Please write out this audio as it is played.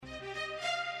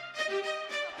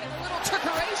Little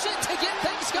trickeration to get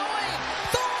things going.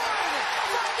 Thorne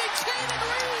finding Caden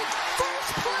Reed.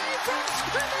 First play from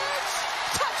scrimmage.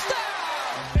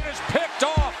 Touchdown. It is picked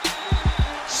off.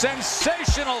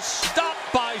 Sensational stop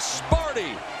by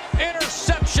Sparty.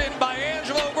 Interception by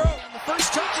Angelo Grove. The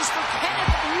first touch is for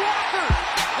Kenneth Walker.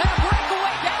 And a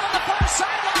breakaway down on the far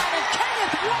sideline. And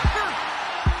Kenneth Walker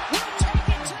will take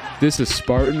it to the... This is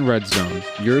Spartan Red Zone,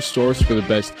 your source for the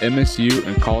best MSU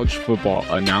and college football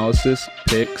analysis,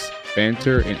 picks,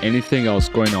 banter, and anything else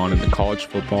going on in the college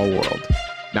football world.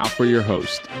 Now for your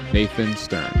host, Nathan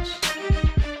Stearns.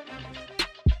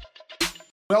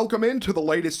 Welcome into the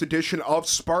latest edition of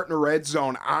Spartan Red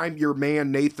Zone. I'm your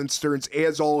man, Nathan Stearns,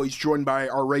 as always, joined by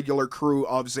our regular crew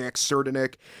of Zach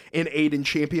Serdenik and Aiden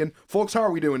Champion. Folks, how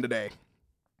are we doing today?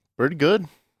 Pretty good.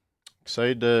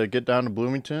 Excited to get down to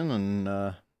Bloomington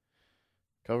and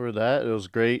cover that. It was a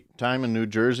great time in New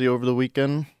Jersey over the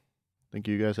weekend. I think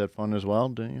you guys had fun as well,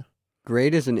 didn't you?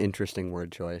 Great is an interesting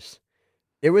word choice.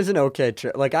 It was an okay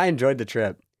trip. Like, I enjoyed the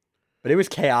trip. But it was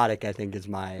chaotic, I think, is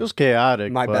my It was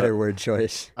chaotic. my better word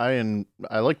choice. I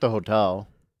like the hotel.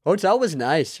 Hotel was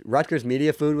nice. Rutgers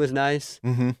Media Food was nice.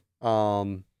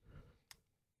 Mm-hmm.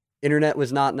 Internet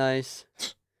was not nice.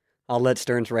 I'll let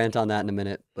Stearns rant on that in a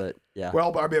minute, but yeah.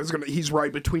 Well, I mean, he's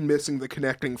right, between missing the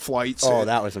connecting flights. Oh,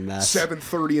 that was a mess.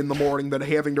 7:30 in the morning, then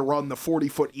having to run the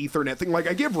 40-foot Ethernet thing. Like,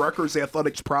 I give Rutgers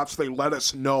Athletics props. They let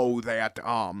us know that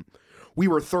we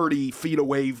were 30 feet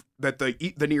away, that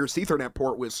the nearest Ethernet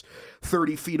port was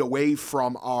 30 feet away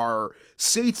from our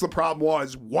seats. The problem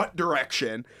was, what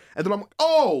direction? And then I'm like,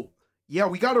 oh, yeah,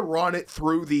 we got to run it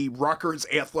through the Rutgers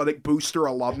Athletic Booster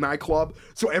Alumni Club.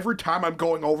 So every time I'm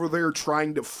going over there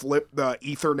trying to flip the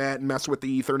Ethernet and mess with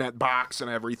the Ethernet box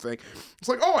and everything, it's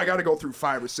like, oh, I got to go through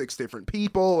 5 or 6 different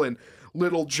people, and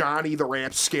little Johnny the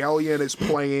Rapscallion is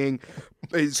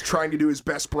trying to do his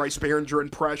best Bryce Behringer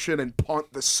impression and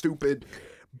punt the stupid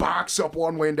box up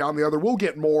one way and down the other. We'll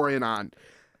get more in on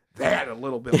that a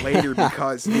little bit later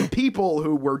because the people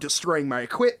who were destroying my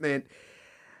equipment,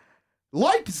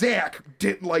 like Zach,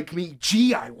 didn't like me.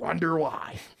 Gee, I wonder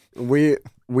why.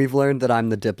 We've learned that I'm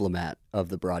the diplomat of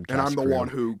the broadcast And I'm the crew. one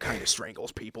who kind of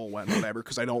strangles people whatever,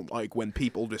 because I don't like when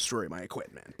people destroy my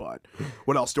equipment. But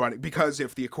what else do I need? Because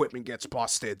if the equipment gets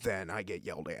busted, then I get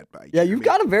yelled at by Yeah, you've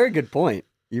got a very good point.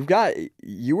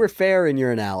 You were fair in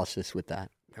your analysis with that.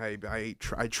 I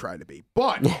try to be.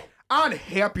 But on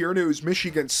happier news,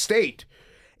 Michigan State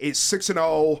is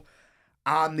 6-0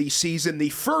 on the season, the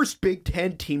first Big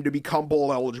Ten team to become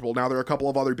bowl eligible. Now, there are a couple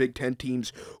of other Big Ten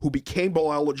teams who became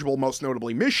bowl eligible, most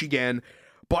notably Michigan.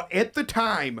 But at the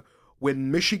time when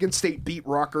Michigan State beat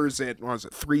Rutgers at,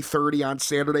 3:30 on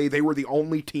Saturday, they were the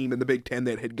only team in the Big Ten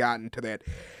that had gotten to that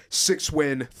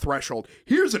 6-win threshold.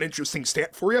 Here's an interesting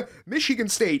stat for you. Michigan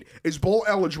State is bowl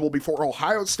eligible before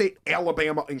Ohio State,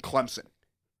 Alabama, and Clemson.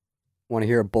 Want to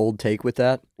hear a bold take with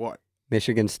that? What?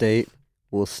 Michigan State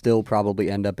will still probably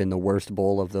end up in the worst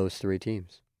bowl of those 3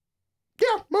 teams.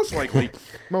 Yeah, most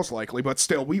likely, but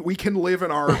still, we can live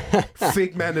in our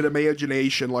figmented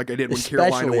imagination like I did when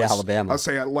Carolina was. Alabama. I'll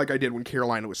say like I did when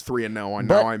Carolina was 3-0, and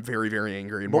now I'm very, very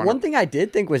angry. But one thing I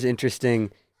did think was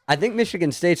interesting, I think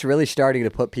Michigan State's really starting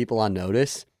to put people on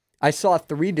notice. I saw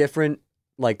 3 different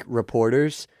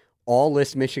reporters all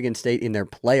list Michigan State in their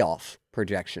playoff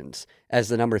projections as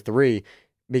the number 3.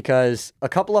 Because a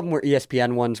couple of them were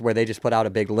ESPN ones where they just put out a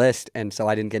big list, and so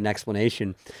I didn't get an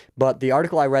explanation. But the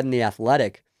article I read in The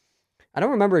Athletic, I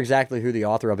don't remember exactly who the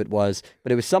author of it was,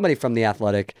 but it was somebody from The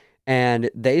Athletic, and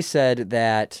they said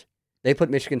that they put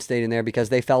Michigan State in there because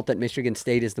they felt that Michigan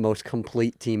State is the most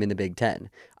complete team in the Big Ten.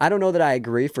 I don't know that I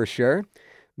agree for sure,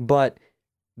 but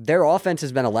their offense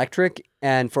has been electric,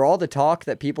 and for all the talk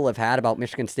that people have had about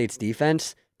Michigan State's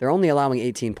defense, they're only allowing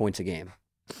 18 points a game.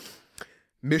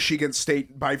 Michigan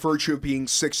State, by virtue of being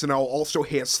 6-0, also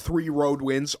has 3 road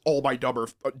wins, all by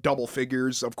double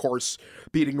figures. Of course,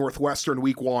 beating Northwestern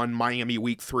week 1, Miami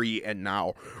week 3, and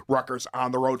now Rutgers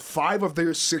on the road. 5 of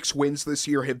their 6 wins this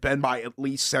year have been by at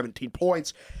least 17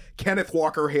 points. Kenneth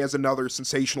Walker has another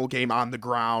sensational game on the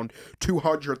ground.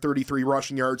 233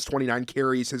 rushing yards, 29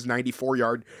 carries. His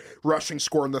 94-yard rushing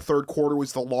score in the third quarter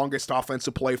was the longest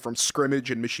offensive play from scrimmage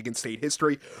in Michigan State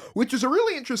history, which is a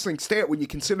really interesting stat when you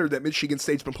consider that Michigan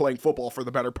State's been playing football for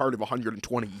the better part of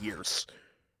 120 years.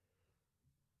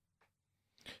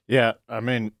 Yeah, I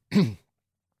mean,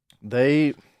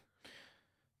 they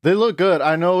look good.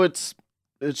 I know it's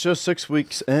just 6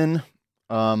 weeks in.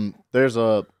 There's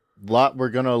a lot we're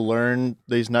going to learn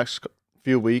these next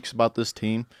few weeks about this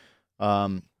team.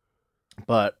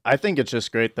 But I think it's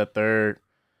just great that they're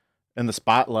in the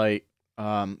spotlight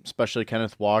especially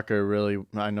Kenneth Walker. Really,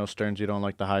 I know Stearns, you don't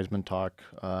like the Heisman talk,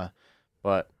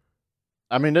 but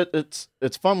I mean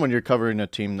it's fun when you're covering a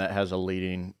team that has a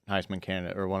leading Heisman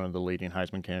candidate or one of the leading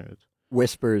Heisman candidates.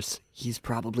 Whispers, he's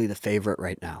probably the favorite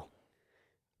right now.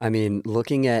 I mean,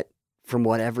 looking at from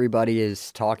what everybody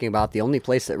is talking about, the only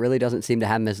place that really doesn't seem to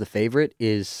have him as the favorite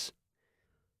is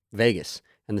Vegas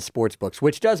and the sports books,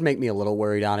 which does make me a little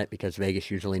worried on it because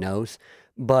Vegas usually knows.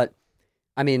 But,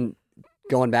 I mean,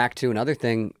 going back to another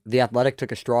thing, The Athletic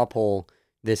took a straw poll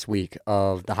this week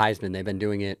of the Heisman. They've been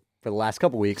doing it for the last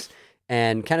couple weeks.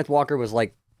 And Kenneth Walker was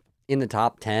like in the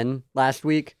top 10 last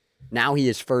week. Now he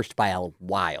is first by a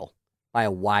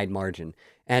wide margin.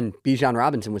 And Bijan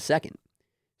Robinson was second.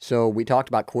 So we talked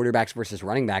about quarterbacks versus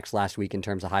running backs last week in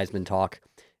terms of Heisman talk.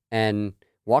 And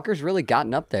Walker's really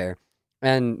gotten up there.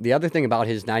 And the other thing about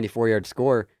his 94-yard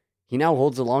score, he now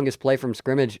holds the longest play from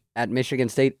scrimmage at Michigan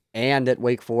State and at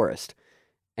Wake Forest.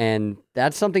 And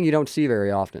that's something you don't see very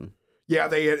often. Yeah,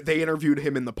 they interviewed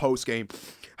him in the postgame.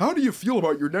 How do you feel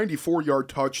about your 94-yard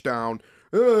touchdown?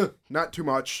 Not too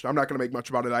much. I'm not going to make much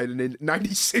about it. I had a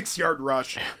 96-yard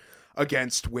rush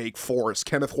against Wake Forest.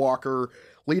 Kenneth Walker,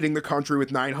 leading the country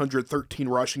with 913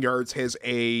 rushing yards, has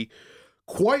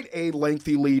quite a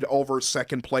lengthy lead over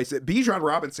second place. Bijan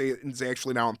Robinson is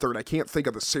actually now in third. I can't think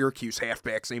of the Syracuse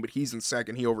halfback's name, but he's in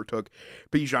second. He overtook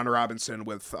Bijan Robinson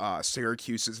with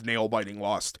Syracuse's nail-biting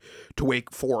loss to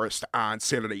Wake Forest on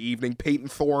Saturday evening. Peyton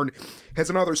Thorne has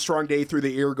another strong day through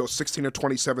the air, goes 16 of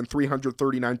 27,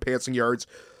 339 passing yards,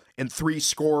 and 3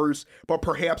 scores. But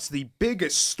perhaps the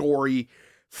biggest story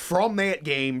from that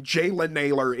game, Jalen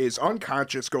Nailor is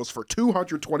unconscious, goes for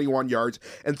 221 yards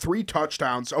and 3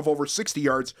 touchdowns of over 60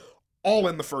 yards, all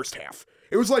in the first half.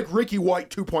 It was like Ricky White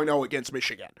 2.0 against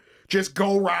Michigan. Just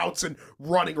go routes and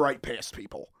running right past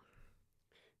people.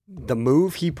 The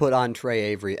move he put on Trey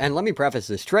Avery, and let me preface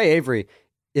this, Trey Avery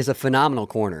is a phenomenal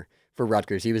corner for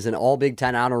Rutgers. He was an all Big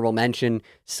Ten honorable mention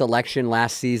selection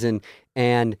last season,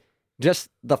 and just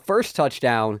the first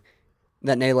touchdown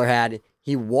that Nailor had,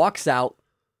 he walks out,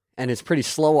 and is pretty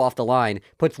slow off the line,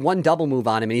 puts one double move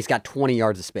on him, and he's got 20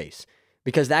 yards of space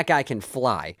because that guy can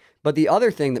fly. But the other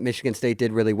thing that Michigan State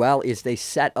did really well is they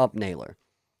set up Nailor.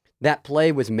 That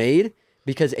play was made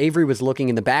because Avery was looking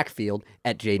in the backfield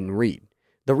at Jaden Reed.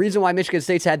 The reason why Michigan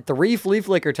State's had 3 flea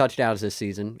flicker touchdowns this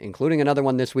season, including another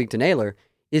one this week to Nailor,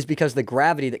 is because the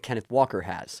gravity that Kenneth Walker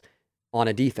has on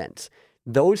a defense.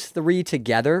 Those 3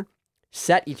 together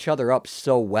set each other up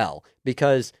so well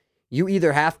because you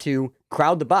either have to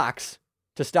crowd the box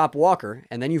to stop Walker,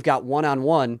 and then you've got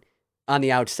one-on-one on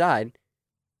the outside,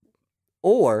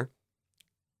 or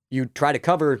you try to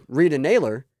cover Reed and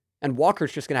Nailor, and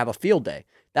Walker's just going to have a field day.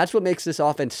 That's what makes this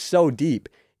offense so deep,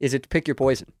 is it's pick your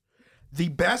poison. The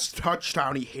best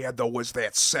touchdown he had, though, was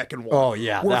that second one. Oh,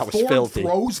 yeah, where that was Thorne filthy.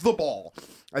 Throws the ball.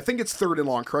 I think it's 3rd and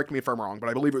long. Correct me if I'm wrong, but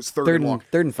I believe it was 3rd and long.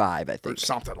 3rd and 5, I Or think.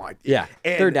 something like that. Yeah,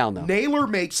 and 3rd down, though. Nailor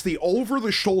makes the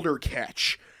over-the-shoulder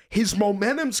catch. His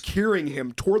momentum's carrying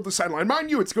him toward the sideline. Mind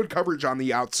you, it's good coverage on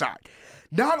the outside.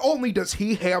 Not only does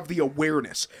he have the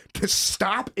awareness to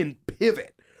stop and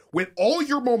pivot when all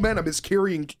your momentum is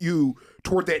carrying you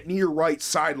toward that near right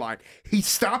sideline, he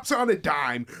stops on a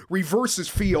dime, reverses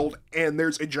field, and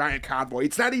there's a giant convoy.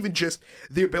 It's not even just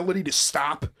the ability to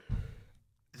stop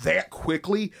that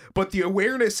quickly, but the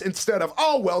awareness instead of,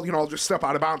 I'll just step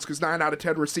out of bounds because 9 out of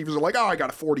 10 receivers are like, I got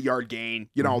a 40-yard gain.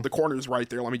 The corner's right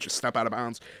there. Let me just step out of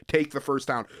bounds, take the first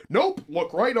down. Nope,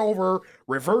 look right over,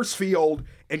 reverse field,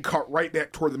 and cut right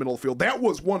back toward the middle of the field. That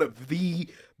was one of the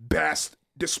best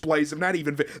displays of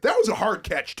that was a hard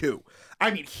catch too. I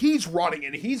mean, he's running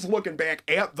and he's looking back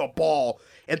at the ball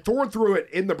and Thorne threw it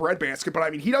in the breadbasket, but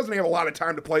I mean, he doesn't have a lot of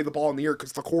time to play the ball in the air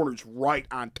because the corner's right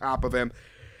on top of him.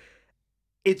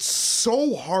 It's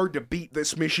so hard to beat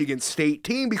this Michigan State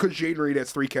team because Jaden Reed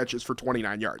has 3 catches for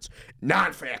 29 yards.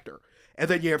 Non-factor. And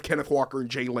then you have Kenneth Walker and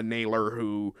Jalen Nailor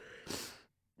who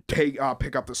pick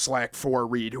up the slack for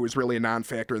Reed, who is really a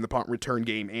non-factor in the punt return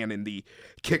game and in the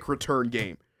kick return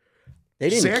game. They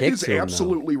didn't Zach kick is to him,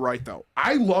 absolutely right, though.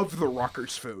 I love the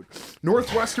Rutgers food.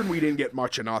 Northwestern, we didn't get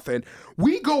much of nothing.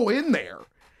 We go in there,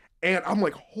 and I'm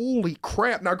like, holy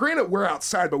crap. Now, granted, we're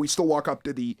outside, but we still walk up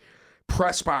to the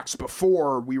press box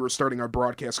before we were starting our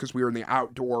broadcast because we were in the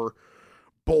outdoor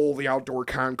bowl, the outdoor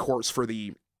concourse for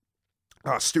the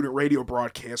student radio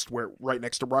broadcast, where right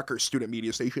next to Rutgers student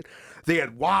media station. They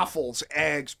had waffles,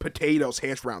 eggs, potatoes,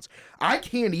 hash browns. I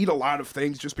can't eat a lot of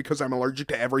things just because I'm allergic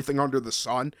to everything under the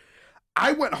sun.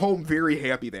 I went home very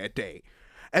happy that day.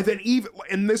 And then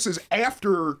and this is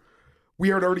after we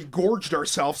had already gorged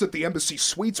ourselves at the Embassy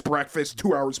Suites breakfast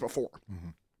 2 hours before.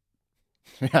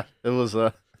 Mm-hmm. Yeah, it was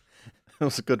It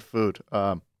was good food.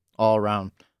 All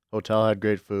around. Hotel had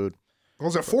great food. It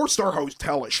was a 4-star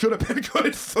hotel. It should have been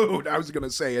good food. I was going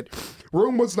to say it.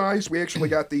 Room was nice. We actually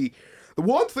got the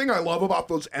one thing I love about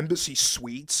those Embassy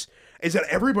suites is that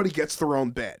everybody gets their own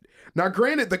bed. Now,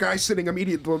 granted, the guy sitting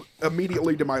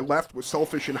immediately to my left was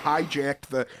selfish and hijacked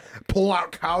the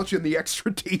pull-out couch and the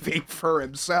extra TV for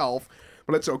himself,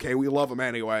 but it's okay. We love him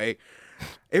anyway.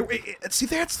 See,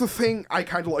 that's the thing I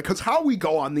kind of like, because how we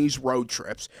go on these road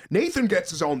trips, Nathan gets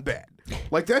his own bed.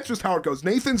 Like, that's just how it goes.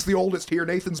 Nathan's the oldest here.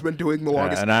 Nathan's been doing the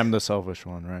longest. Yeah, and I'm the selfish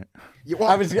one, right? Yeah, well,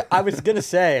 I was gonna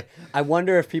say, I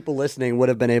wonder if people listening would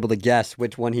have been able to guess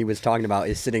which one he was talking about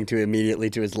is sitting to immediately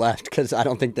to his left, because I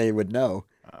don't think they would know.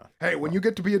 hey, when you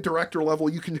get to be a director level,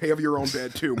 you can have your own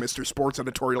bed too, Mr. Sports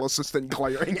Editorial Assistant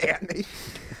glaring at me.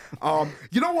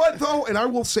 You know what, though? And I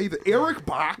will say that Eric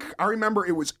Bach, I remember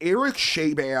it was Eric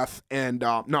Shabath and,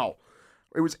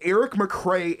 it was Eric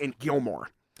McRae and Gilmore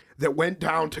that went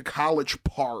down to College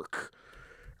Park.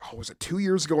 Oh, was it 2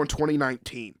 years ago in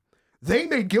 2019? They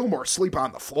made Gilmore sleep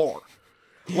on the floor.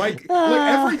 Like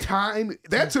every time,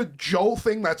 that's a Joe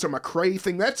thing, that's a McRae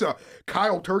thing, that's a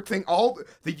Kyle Turk thing. All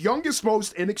the youngest,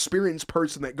 most inexperienced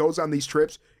person that goes on these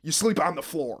trips, you sleep on the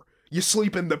floor. You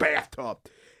sleep in the bathtub.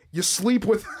 You sleep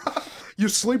with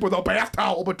a bath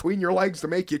towel between your legs to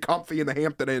make you comfy in the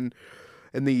Hampton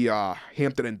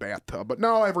Inn bathtub. But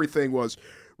no, everything was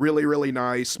really, really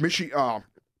nice.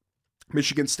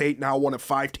 Michigan State now one of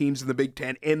 5 teams in the Big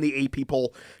Ten in the AP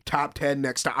poll, top 10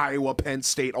 next to Iowa, Penn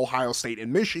State, Ohio State,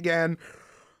 and Michigan.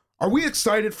 Are we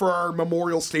excited for our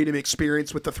Memorial Stadium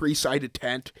experience with the 3-sided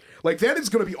tent? Like, that is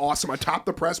going to be awesome atop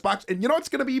the press box. And you know what's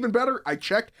going to be even better? I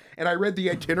checked, and I read the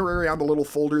itinerary on the little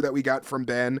folder that we got from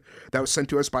Ben that was sent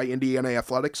to us by Indiana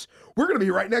Athletics. We're going to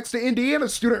be right next to Indiana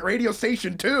student radio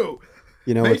station, too.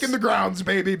 You know, making the grounds,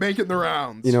 baby, making the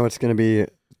rounds. You know what's going to be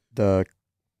the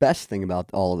best thing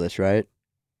about all of this, right?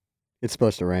 It's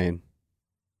supposed to rain.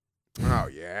 Oh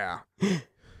yeah.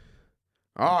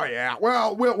 Oh yeah.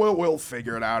 Well, we'll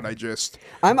figure it out.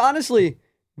 I'm honestly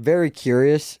very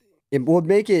curious. It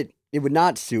would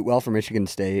not suit well for Michigan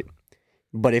State,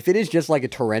 but if it is just like a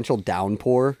torrential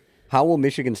downpour, how will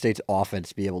Michigan State's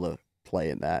offense be able to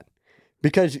play in that?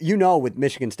 Because with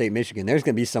Michigan State, Michigan, there's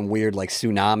going to be some weird like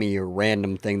tsunami or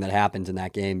random thing that happens in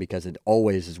that game because it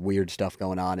always is weird stuff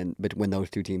going on when those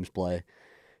two teams play.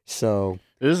 So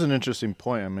it is an interesting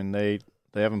point. I mean, they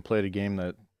haven't played a game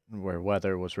where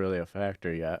weather was really a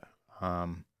factor yet.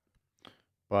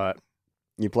 But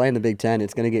you play in the Big Ten,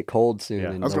 it's going to get cold soon.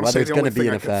 Yeah. And I was the going to say weather's the going only to be thing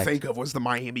in I could effect. think of was the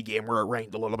Miami game where it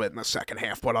rained a little bit in the second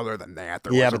half, but other than that,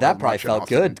 there Yeah, wasn't but that real probably much felt else.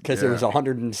 good because it Yeah. was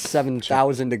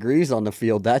 107,000 degrees on the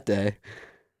field that day.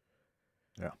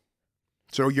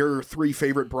 So your 3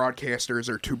 favorite broadcasters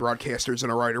or 2 broadcasters and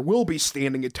a writer will be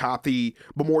standing atop the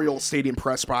Memorial Stadium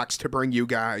press box to bring you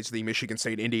guys the Michigan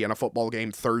State Indiana football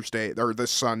game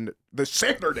this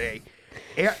Saturday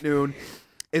at noon.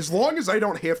 As long as I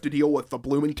don't have to deal with the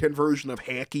Bloomington version of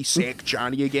Hacky Sack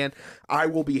Johnny again, I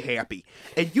will be happy.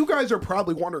 And you guys are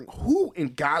probably wondering, who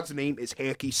in God's name is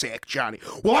Hacky Sack Johnny?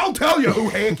 Well, I'll tell you who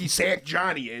Hacky Sack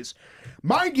Johnny is.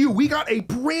 Mind you, we got a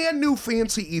brand new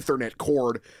fancy Ethernet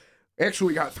cord. Actually,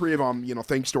 we got 3 of them,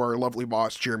 thanks to our lovely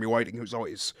boss, Jeremy Whiting, who's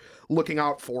always looking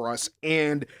out for us.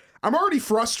 And I'm already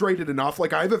frustrated enough.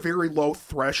 Like, I have a very low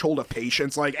threshold of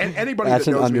patience. Like, anybody That's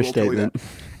that an knows me will tell you that. understatement.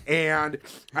 And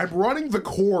I'm running the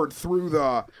cord through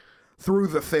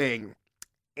the thing.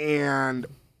 And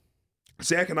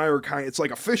Zach and I are it's like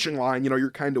a fishing line.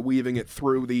 You're kind of weaving it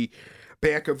through the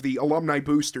back of the Alumni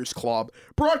Boosters Club.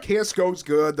 Broadcast goes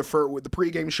good. The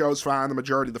pregame show's fine. The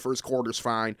majority of the first quarter's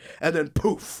fine. And then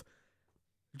poof.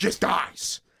 Just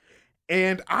dies.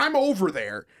 And I'm over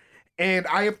there, and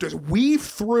I have to weave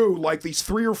through like these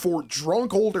 3 or 4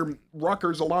 drunk older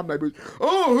Rutgers alumni.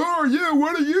 Oh, who are you?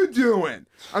 What are you doing?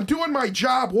 I'm doing my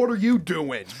job. What are you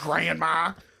doing,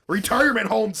 Grandma? Retirement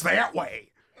home's that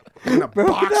way. In a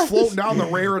box floating down the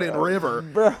Raritan River.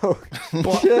 Bro,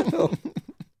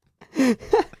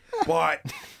 But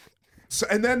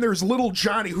and then there's little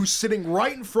Johnny who's sitting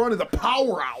right in front of the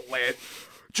power outlet,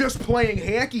 just playing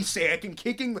hacky sack and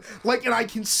kicking, and I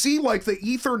can see, the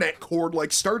Ethernet cord,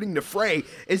 starting to fray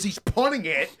as he's punting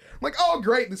it. I'm like, oh,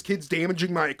 great, this kid's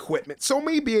damaging my equipment. So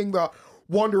me being the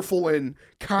wonderful and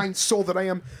kind soul that I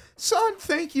am, son,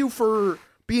 thank you for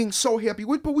being so happy.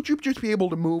 But would you just be able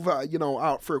to move,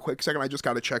 out for a quick second? I just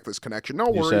got to check this connection. No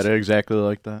you worries. said it exactly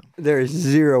like that. there is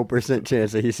 0%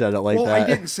 chance that he said it like Well, that. I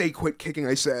didn't say quit kicking.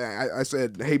 I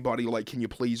said, hey, buddy, can you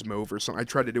please move or something? I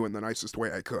tried to do it in the nicest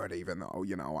way I could, even though,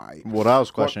 What I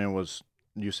was questioning was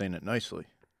you saying it nicely.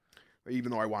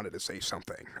 Even though I wanted to say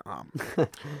something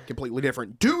completely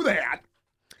different. Do that.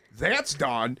 that's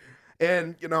done.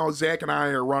 And, Zach and I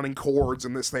are running chords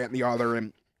and this, that, and the other.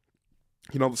 And,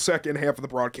 the second half of the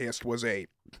broadcast was a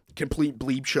complete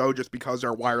bleep show just because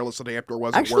our wireless adapter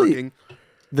wasn't working.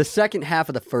 The second half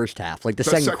of the first half, like the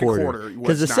second quarter.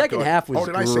 Because the second good. half was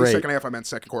great. Oh, did I say second half? I meant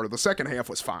second quarter. The second half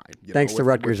was fine. Thanks to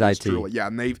Rutgers IT. Truly. Yeah,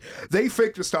 and they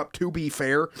fixed us up, to be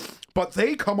fair. But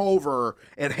they come over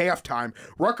at halftime.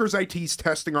 Rutgers IT's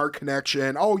testing our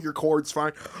connection. Oh, your cord's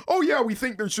fine. Oh, yeah, we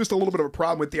think there's just a little bit of a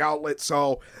problem with the outlet.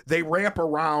 So they wrap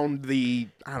around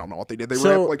I don't know what they did. They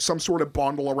wrap like some sort of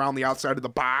bundle around the outside of the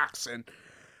box and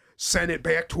sent it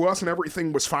back to us, and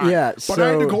everything was fine. Yeah, but I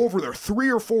had to go over there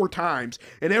 3 or 4 times,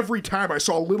 and every time I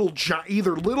saw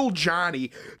either little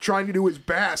Johnny trying to do his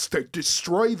best to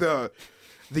destroy the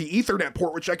Ethernet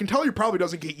port, which I can tell you probably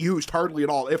doesn't get used hardly at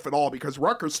all, if at all, because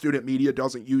Rutgers student media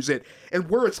doesn't use it, and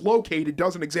where it's located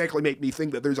doesn't exactly make me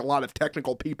think that there's a lot of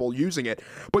technical people using it.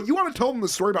 But you want to tell them the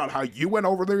story about how you went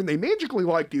over there and they magically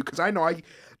liked you, because I know I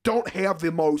don't have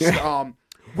the most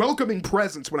welcoming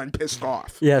presence when I'm pissed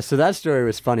off. Yeah, so that story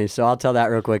was funny. So I'll tell that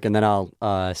real quick, and then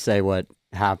I'll say what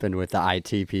happened with the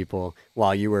IT people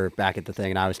while you were back at the thing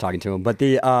and I was talking to them. But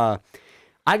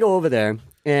I go over there,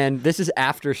 and this is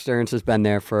after Stearns has been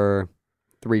there for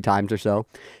 3 times or so.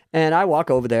 And I walk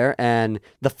over there, and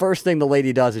the first thing the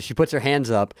lady does is she puts her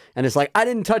hands up, and it's like, I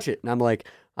didn't touch it. And I'm like,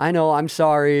 I know, I'm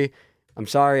sorry.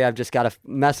 I've just got to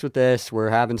mess with this. We're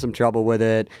having some trouble with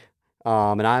it.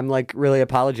 And I'm like really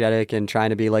apologetic and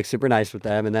trying to be like super nice with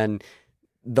them. And then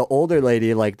the older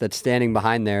lady like that's standing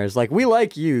behind there is like, we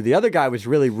like you. The other guy was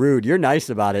really rude. You're nice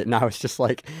about it. And I was just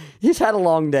like, he's had a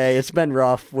long day. It's been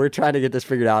rough. We're trying to get this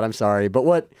figured out. I'm sorry. But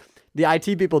what the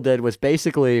IT people did was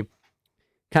basically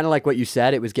kind of like what you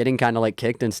said. It was getting kind of like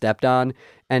kicked and stepped on.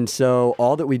 And so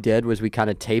all that we did was we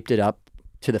kind of taped it up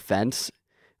to the fence.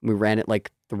 We ran it like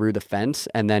through the fence,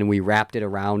 and then we wrapped it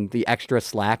around the extra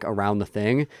slack around the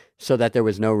thing so that there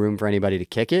was no room for anybody to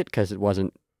kick it because it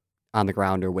wasn't on the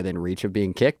ground or within reach of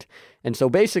being kicked. And so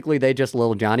basically they just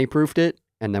little Johnny proofed it,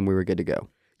 and then we were good to go.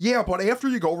 Yeah, but after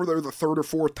you go over there the 3rd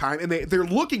or 4th time, and they're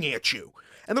looking at you,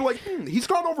 and they're like, he's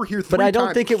gone over here 3 times. But I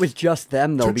don't think it was just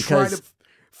them, though, because try to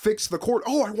fix the cord.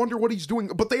 Oh, I wonder what he's doing.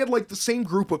 But they had like the same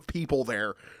group of people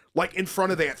there, like in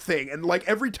front of that thing, and like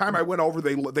every time I went over,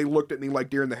 they looked at me like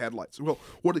deer in the headlights. Well,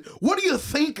 what do you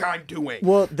think I'm doing?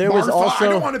 Well, there Martha, was also I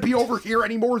don't want to be over here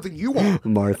any more than you are,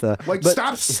 Martha. Like,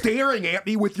 stop staring at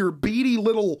me with your beady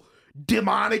little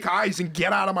demonic eyes and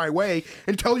get out of my way,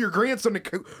 and tell your grandson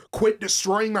to quit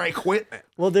destroying my equipment.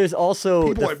 Well, there's also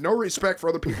people have no respect for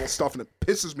other people's stuff, and it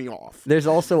pisses me off. There's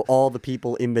also all the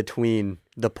people in between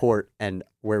the port and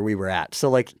where we were at. So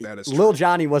like Lil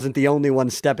Johnny wasn't the only one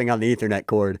stepping on the Ethernet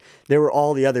cord. There were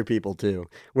all the other people too,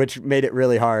 which made it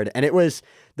really hard. And it was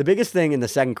the biggest thing in the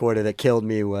second quarter that killed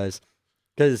me was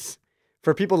because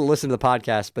for people to listen to the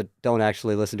podcast but don't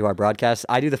actually listen to our broadcast,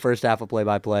 I do the first half of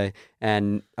play-by-play,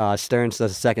 and Stearns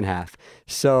does the second half.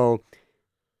 So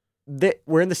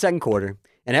we're in the second quarter,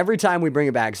 and every time we bring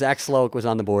it back, Zach Sloak was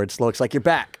on the board. Sloak's like, you're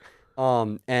back.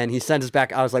 And he sends us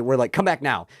back. We're like, come back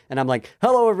now. And I'm like,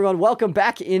 hello, everyone. Welcome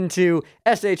back into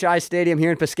SHI Stadium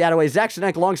here in Piscataway. Zach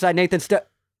Stenek alongside Nathan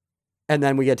And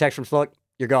then we get a text from Sloak,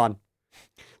 you're gone.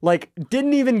 Like,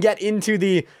 didn't even get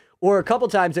into or a couple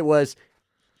times it was,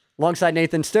 alongside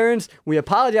Nathan Stearns, we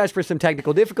apologize for some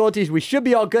technical difficulties. We should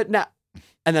be all good now.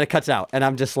 And then it cuts out. And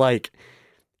I'm just like,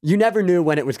 you never knew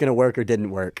when it was going to work or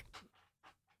didn't work.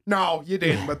 No, you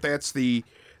didn't, but that's the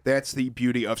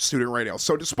beauty of student radio.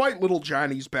 So despite little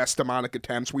Johnny's best demonic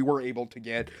attempts, we were able to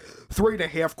get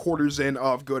 3.5 quarters in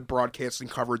of good broadcasting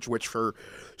coverage, which for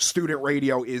student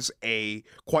radio is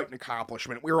quite an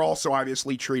accomplishment. We were also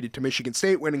obviously treated to Michigan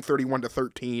State winning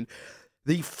 31-13.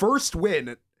 The first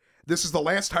win, this is the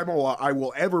last time I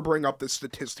will ever bring up this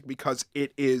statistic because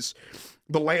it is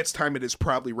the last time it is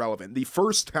probably relevant. The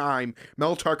first time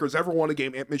Mel Tucker's ever won a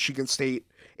game at Michigan State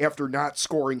after not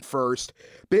scoring first.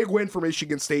 Big win for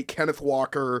Michigan State. Kenneth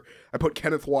Walker. I put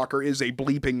Kenneth Walker is a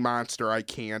bleeping monster. I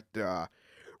can't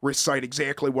recite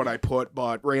exactly what I put,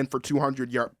 but ran for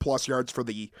 200 plus yards for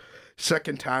the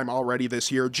second time already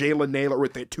this year. Jalen Naylor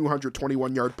with that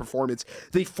 221-yard performance.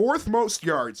 The 4th most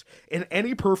yards in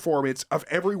any performance of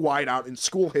every wideout in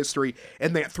school history,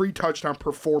 and that 3-touchdown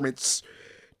performance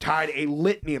tied a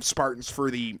litany of Spartans for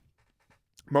the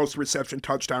most reception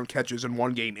touchdown catches in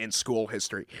one game in school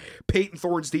history. Peyton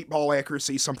Thorne's deep ball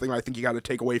accuracy, something I think you got to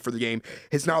take away for the game,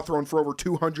 has now thrown for over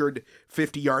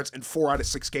 250 yards in 4 out of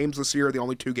 6 games this year. The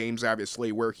only 2 games,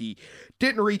 obviously, where he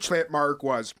didn't reach that mark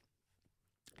was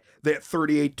that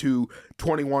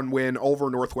 38-21 win over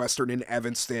Northwestern in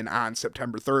Evanston on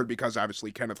September 3rd, because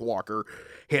obviously Kenneth Walker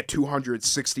had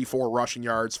 264 rushing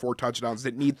yards, 4 touchdowns,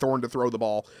 didn't need Thorne to throw the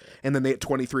ball, and then they had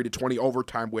 23-20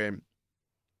 overtime win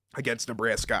against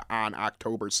Nebraska on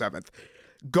October 7th.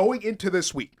 Going into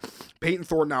this week, Peyton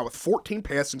Thorne now with 14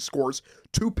 passing scores,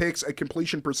 2 picks, a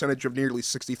completion percentage of nearly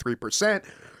 63%.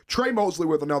 Trey Mosley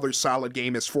with another solid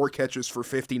game, has 4 catches for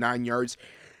 59 yards.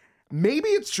 Maybe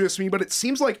it's just me, but it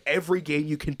seems like every game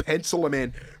you can pencil him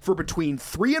in for between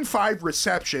 3 and 5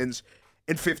 receptions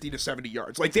and 50 to 70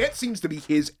 yards. Like, that seems to be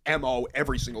his MO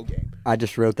every single game. I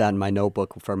just wrote that in my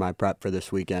notebook for my prep for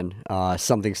this weekend.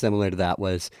 Something similar to that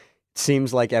was, it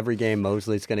seems like every game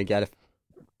Mosley's going to get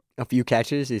a few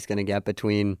catches. He's going to get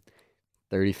between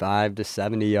 35 to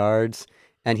 70 yards,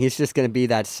 and he's just going to be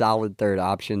that solid third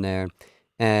option there.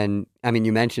 And, I mean,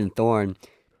 you mentioned Thorne.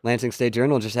 Lansing State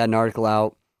Journal just had an article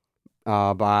out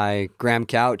by Graham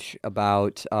Couch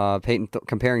about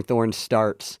comparing Thorne's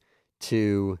starts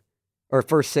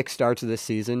first 6 starts of this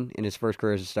season in his first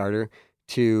career as a starter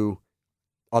to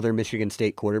other Michigan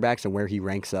State quarterbacks and where he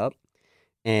ranks up.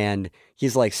 And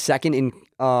he's like second in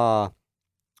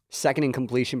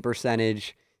completion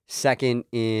percentage, second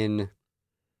in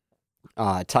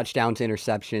touchdown to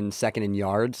interception, second in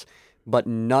yards, but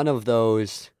none of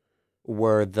those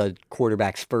were the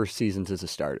quarterback's first seasons as a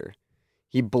starter.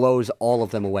 He blows all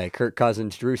of them away. Kirk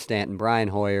Cousins, Drew Stanton, Brian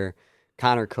Hoyer,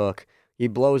 Connor Cook. He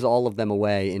blows all of them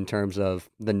away in terms of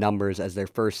the numbers as their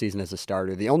first season as a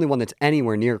starter. The only one that's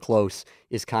anywhere near close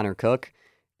is Connor Cook.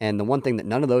 And the one thing that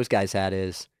none of those guys had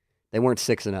is they weren't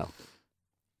 6-0.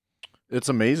 It's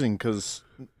amazing because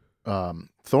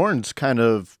Thorne's kind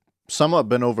of somewhat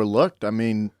been overlooked. I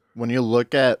mean, when you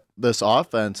look at this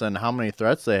offense and how many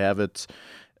threats they have, it's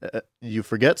you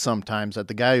forget sometimes that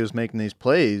the guy who's making these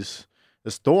plays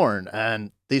is Thorne.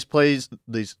 And these plays,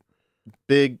 these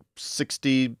big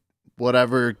 60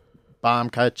 whatever bomb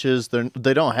catches,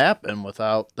 they don't happen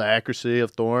without the accuracy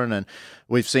of Thorne. And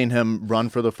we've seen him run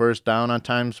for the first down on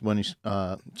times when he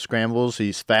scrambles.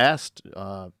 He's fast,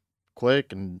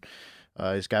 quick, and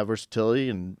he's got versatility.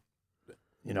 And,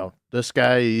 you know, this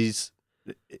guy,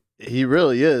 he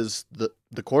really is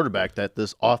the quarterback that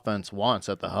this offense wants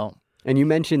at the helm. And you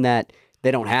mentioned that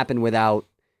they don't happen without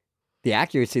the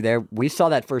accuracy there. We saw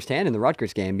that firsthand in the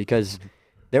Rutgers game because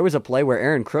there was a play where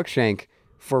Aaron Cruikshank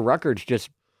for Rutgers just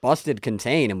busted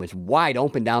contain and was wide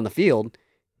open down the field,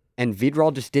 and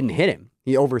Viedral just didn't hit him.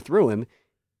 He overthrew him.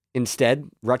 Instead,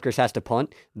 Rutgers has to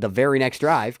punt. The very next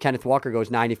drive, Kenneth Walker goes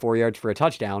 94 yards for a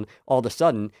touchdown. All of a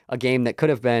sudden, a game that could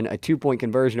have been a 2-point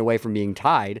conversion away from being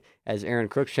tied as Aaron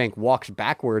Cruikshank walks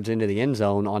backwards into the end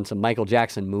zone on some Michael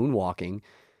Jackson moonwalking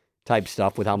type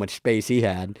stuff with how much space he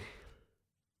had.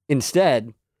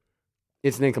 Instead,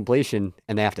 it's an incompletion,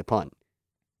 and they have to punt.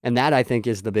 And that, I think,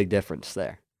 is the big difference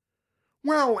there.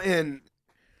 Well, and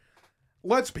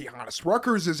let's be honest,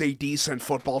 Rutgers is a decent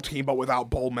football team, but without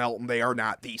Bo Melton, they are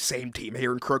not the same team.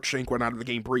 Aaron Cruikshank went out of the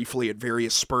game briefly at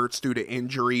various spurts due to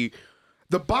injury.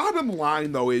 The bottom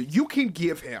line, though, is you can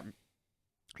give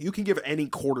any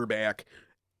quarterback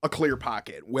a clear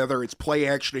pocket, whether it's play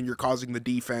action and you're causing the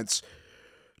defense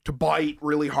to bite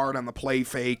really hard on the play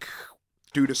fake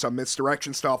due to some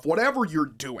misdirection stuff, whatever you're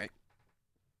doing.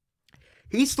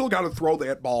 He's still got to throw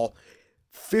that ball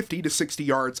 50 to 60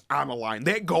 yards on the line.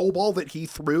 That goal ball that he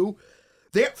threw,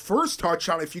 that first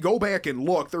touchdown, if you go back and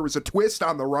look, there was a twist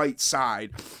on the right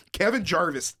side. Kevin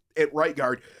Jarvis at right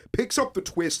guard picks up the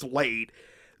twist late.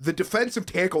 The defensive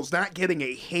tackle's not getting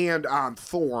a hand on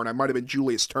Thorne. I might have been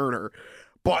Julius Turner.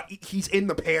 But he's in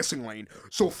the passing lane.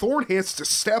 So Thorne has to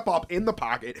step up in the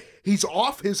pocket. He's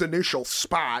off his initial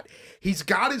spot. He's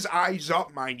got his eyes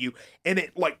up, mind you. And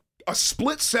it, like, a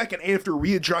split second after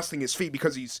readjusting his feet,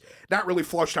 because he's not really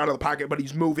flushed out of the pocket, but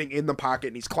he's moving in the pocket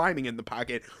and he's climbing in the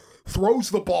pocket, throws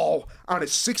the ball on a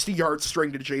 60-yard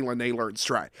string to Jalen Naylor in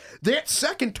stride. That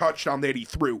second touchdown that he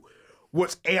threw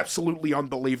was absolutely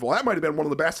unbelievable. That might have been one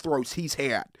of the best throws he's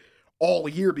had all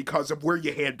year because of where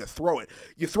you had to throw it.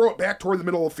 You throw it back toward the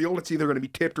middle of the field, it's either going to be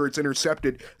tipped or it's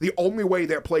intercepted. The only way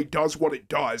that play does what it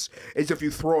does is if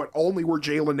you throw it only where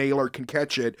Jalen Naylor can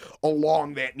catch it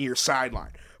along that near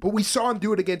sideline. But we saw him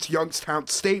do it against Youngstown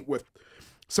State with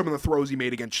some of the throws he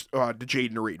made against to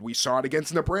Jaden Reed. We saw it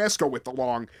against Nebraska with the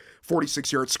long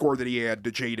 46-yard score that he had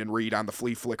to Jaden Reed on the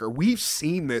flea flicker. We've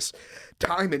seen this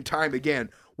time and time again.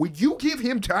 When you give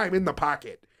him time in the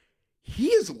pocket, he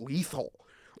is lethal.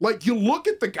 Like, you look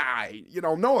at the guy, you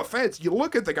know, no offense, you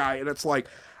look at the guy and it's like,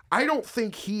 I don't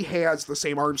think he has the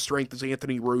same arm strength as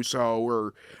Anthony Russo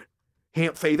or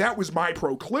Hamp Fay. That was my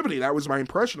proclivity. That was my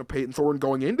impression of Peyton Thorne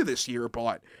going into this year,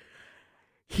 but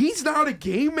he's not a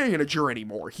game manager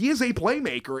anymore. He is a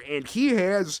playmaker, and he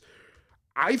has,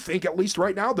 I think, at least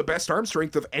right now, the best arm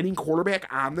strength of any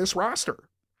quarterback on this roster.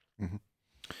 Mm-hmm.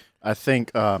 I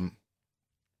think, kind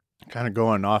of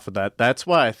going off of that, that's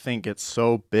why I think it's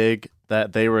so big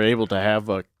that they were able to have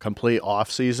a complete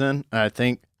offseason. And I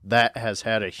think that has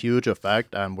had a huge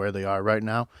effect on where they are right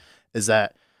now, is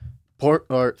that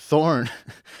Thorne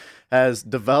has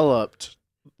developed,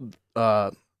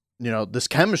 this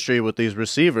chemistry with these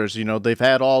receivers. They've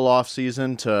had all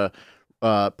offseason to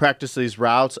practice these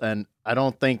routes, and I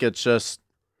don't think it's just,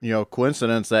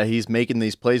 coincidence that he's making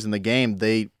these plays in the game.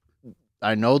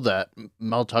 I know that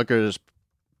Mel Tucker is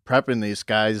prepping these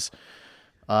guys,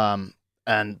 and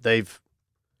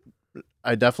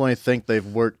I definitely think they've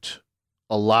worked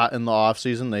a lot in the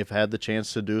offseason. They've had the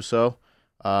chance to do so.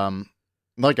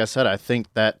 Like I said, I think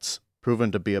that's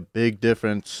proven to be a big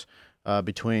difference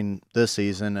between this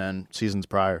season and seasons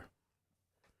prior.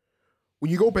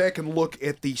 When you go back and look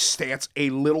at the stats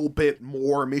a little bit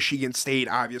more, Michigan State,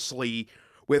 obviously,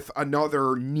 with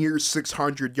another near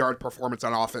 600-yard performance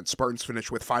on offense. Spartans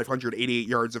finished with 588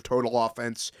 yards of total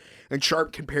offense. In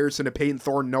sharp comparison to Peyton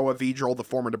Thorne, Noah Vedral, the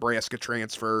former Nebraska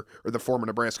transfer, or the former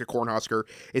Nebraska Cornhusker,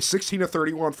 is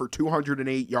 16-31 for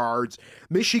 208 yards.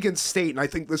 Michigan State, and I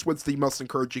think this was the most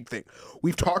encouraging thing,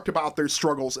 we've talked about their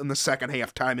struggles in the second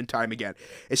half time and time again,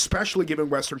 especially giving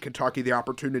Western Kentucky the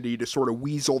opportunity to sort of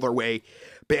weasel their way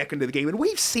back into the game. And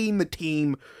we've seen the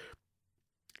team,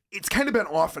 it's kind of been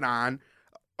off and on.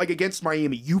 Like against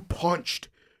Miami, you punched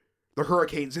the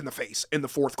Hurricanes in the face in the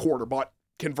fourth quarter, but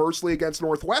conversely against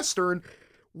Northwestern,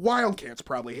 Wildcats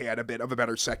probably had a bit of a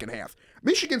better second half.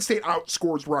 Michigan State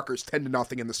outscores Rutgers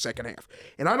 10-0 in the second half,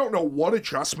 and I don't know what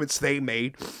adjustments they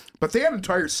made, but that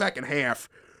entire second half,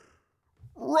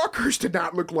 Rutgers did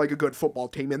not look like a good football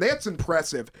team, and that's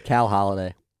impressive. Cal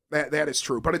Holiday. That is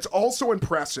true, but it's also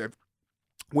impressive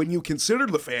when you consider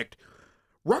the fact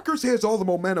Rutgers has all the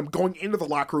momentum going into the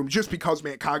locker room just because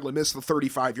Matt Coughlin missed the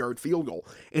 35-yard field goal.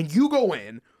 And you go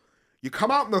in, you come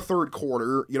out in the third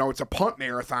quarter, it's a punt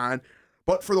marathon,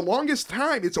 but for the longest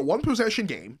time, it's a one-possession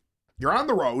game. You're on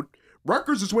the road.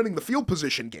 Rutgers is winning the field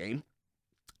position game.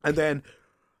 And then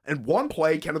in one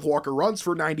play, Kenneth Walker runs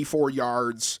for 94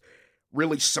 yards,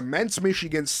 really cements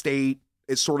Michigan State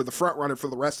as sort of the front runner for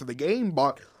the rest of the game,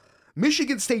 but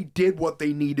Michigan State did what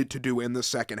they needed to do in the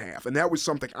second half, and that was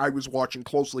something I was watching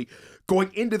closely going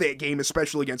into that game,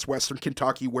 especially against Western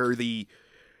Kentucky, where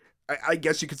I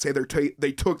guess you could say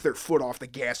they took their foot off the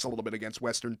gas a little bit against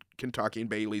Western Kentucky and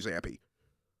Bailey Zappi.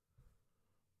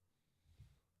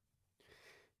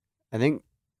 I think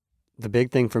the big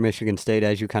thing for Michigan State,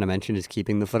 as you kind of mentioned, is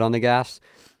keeping the foot on the gas,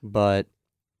 but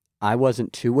I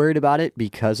wasn't too worried about it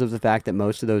because of the fact that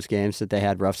most of those games that they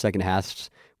had rough second halves,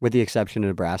 with the exception of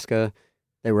Nebraska,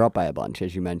 they were up by a bunch,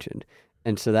 as you mentioned.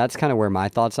 And so that's kind of where my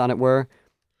thoughts on it were.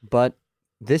 But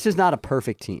this is not a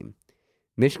perfect team.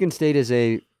 Michigan State is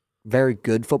a very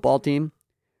good football team,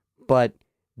 but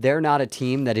they're not a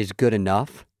team that is good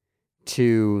enough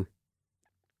to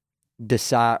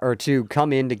decide or to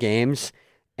come into games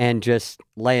and just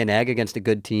lay an egg against a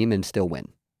good team and still win.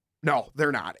 No,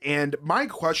 they're not. And my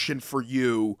question for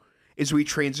you as we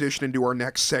transition into our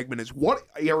next segment is, what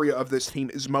area of this team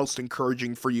is most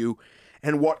encouraging for you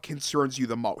and what concerns you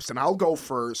the most? And I'll go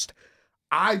first.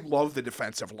 I love the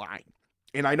defensive line.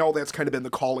 And I know that's kind of been the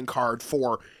calling card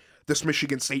for this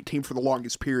Michigan State team for the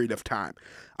longest period of time.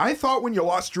 I thought when you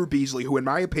lost Drew Beasley, who in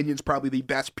my opinion is probably the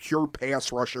best pure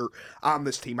pass rusher on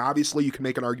this team, obviously you can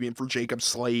make an argument for Jacob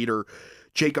Slade or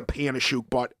Jacob Panashuk,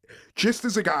 but just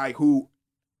as a guy who,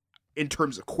 in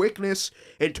terms of quickness,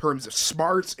 in terms of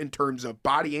smarts, in terms of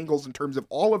body angles, in terms of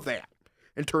all of that,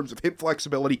 in terms of hip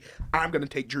flexibility, I'm going to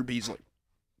take Drew Beasley.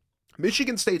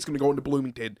 Michigan State's going to go into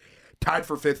Bloomington tied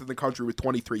for 5th in the country with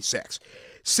 23 sacks.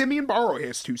 Simeon Barrow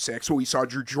has 2 sacks, so we saw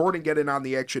Drew Jordan get in on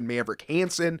the action. Maverick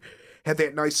Hansen had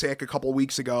that nice sack a couple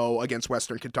weeks ago against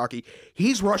Western Kentucky.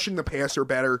 He's rushing the passer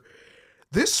better.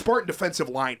 This Spartan defensive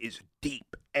line is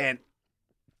deep, and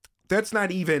that's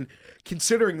not even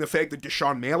considering the fact that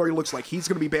Deshaun Mallory looks like he's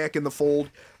going to be back in the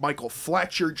fold. Michael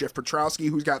Fletcher, Jeff Petrowski,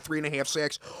 who's got 3.5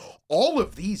 sacks. All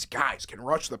of these guys can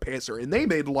rush the passer, and they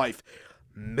made life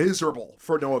miserable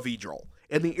for Noah Vedral.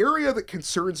 And the area that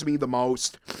concerns me the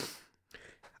most,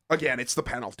 again, it's the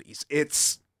penalties.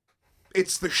 It's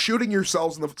the shooting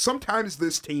yourselves in the... Sometimes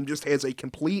this team just has a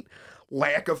complete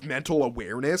lack of mental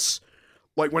awareness.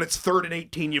 Like when it's 3rd and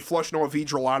 18, you flush Noah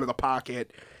Vedral out of the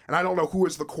pocket, and I don't know who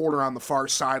is the corner on the far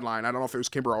sideline. I don't know if it was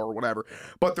Kimbrough or whatever,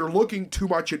 but they're looking too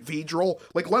much at Vedral.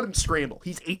 Like, let him scramble.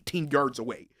 He's 18 yards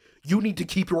away. you need to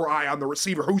keep your eye on the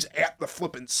receiver who's at the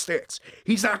flipping sticks.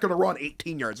 He's not going to run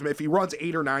 18 yards. I mean, if he runs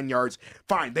 8 or 9 yards,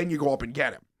 fine, then you go up and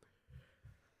get him.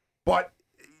 But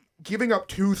giving up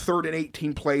 2 3rd and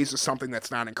 18 plays is something that's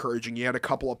not encouraging. You had a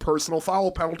couple of personal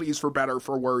foul penalties for better or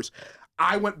for worse.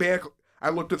 I went back, I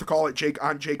looked at the call on Jacob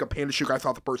Pandashuk. I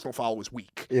thought the personal foul was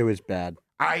weak. It was bad.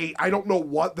 I don't know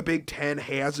what the Big Ten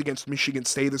has against Michigan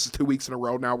State. This is 2 weeks in a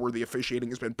row now where the officiating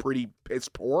has been pretty piss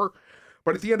poor.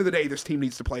 But at the end of the day, this team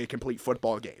needs to play a complete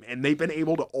football game. And they've been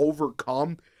able to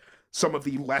overcome some of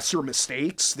the lesser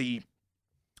mistakes, the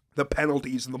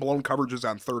penalties and the blown coverages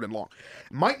on 3rd and long.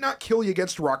 It might not kill you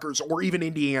against Rutgers or even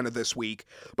Indiana this week,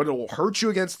 but it will hurt you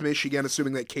against Michigan,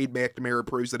 assuming that Cade McNamara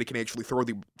proves that he can actually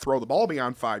throw the ball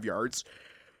beyond 5 yards.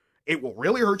 It will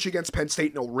really hurt you against Penn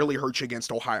State, and it'll really hurt you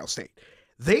against Ohio State.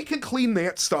 They can clean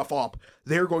that stuff up.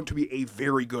 They're going to be a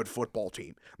very good football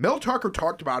team. Mel Tucker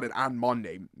talked about it on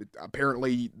Monday.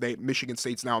 Apparently, Michigan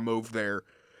State's now moved their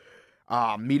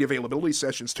media availability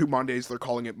sessions to Mondays. They're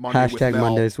calling it Monday with Mel.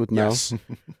 Mondays with Mel. Yes.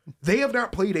 They have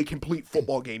not played a complete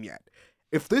football game yet.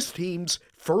 If this team's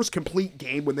first complete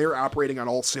game when they're operating on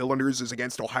all cylinders is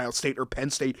against Ohio State or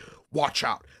Penn State, watch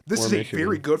out. This is Michigan. a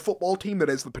very good football team that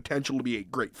has the potential to be a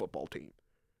great football team.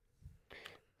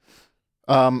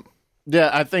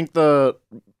 Yeah, I think the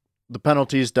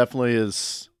penalties definitely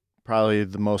is probably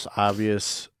the most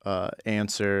obvious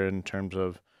answer in terms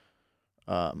of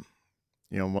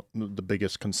the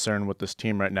biggest concern with this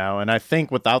team right now. And I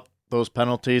think without those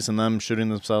penalties and them shooting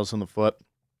themselves in the foot,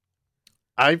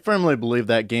 I firmly believe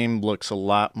that game looks a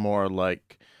lot more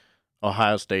like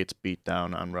Ohio State's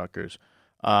beatdown on Rutgers.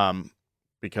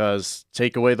 Because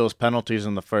take away those penalties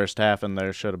in the first half, and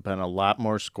there should have been a lot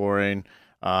more scoring.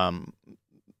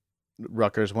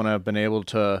 Rutgers wouldn't have been able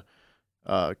to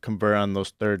convert on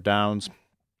those 3rd downs.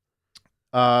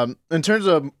 In terms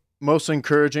of most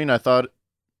encouraging, I thought,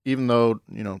 even though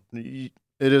it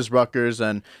is Rutgers,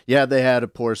 and yeah, they had a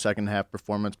poor second half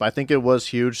performance, but I think it was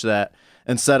huge that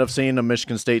instead of seeing a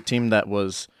Michigan State team that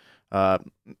was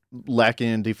lacking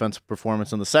in defensive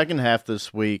performance in the second half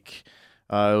this week,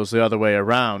 it was the other way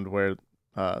around, where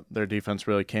their defense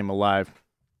really came alive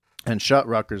and shut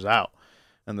Rutgers out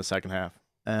in the second half.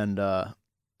 And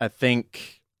I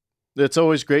think it's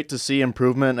always great to see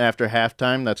improvement after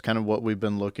halftime. That's kind of what we've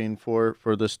been looking for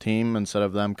this team, instead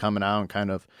of them coming out and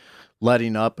kind of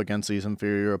letting up against these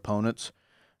inferior opponents.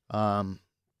 And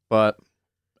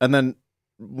then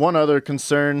one other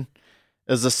concern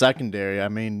is the secondary. I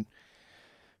mean,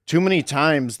 too many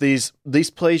times these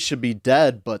plays should be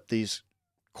dead, but these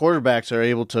quarterbacks are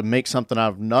able to make something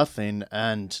out of nothing,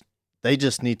 and they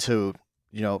just need to,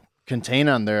 contain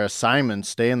on their assignments,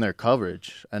 stay in their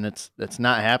coverage, and it's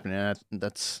not happening.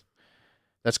 That's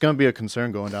going to be a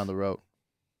concern going down the road.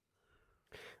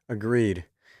 Agreed.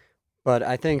 But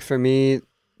I think for me,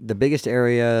 the biggest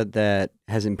area that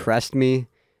has impressed me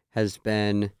has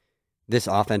been this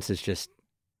offense is just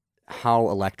how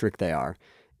electric they are.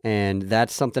 And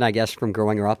that's something, I guess, from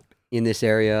growing up in this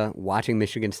area, watching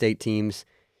Michigan State teams,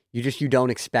 you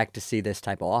don't expect to see this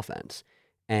type of offense.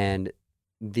 And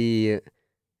the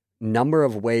number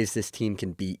of ways this team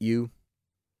can beat you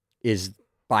is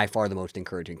by far the most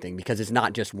encouraging thing, because it's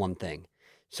not just one thing.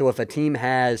 So if a team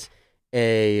has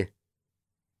a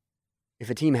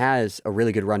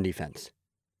really good run defense,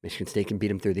 Michigan State can beat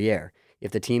them through the air.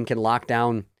 If the team can lock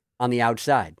down on the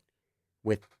outside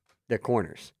with their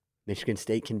corners, Michigan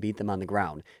State can beat them on the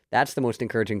ground. That's the most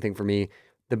encouraging thing for me.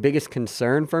 The biggest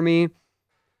concern for me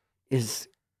is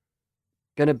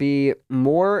going to be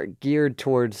more geared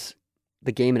towards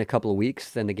the game in a couple of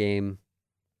weeks than the game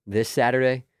this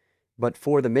Saturday. But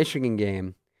for the Michigan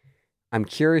game, I'm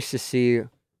curious to see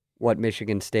what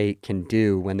Michigan State can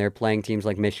do when they're playing teams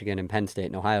like Michigan and Penn State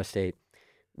and Ohio State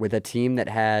with a team that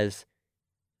has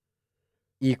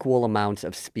equal amounts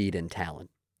of speed and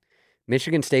talent.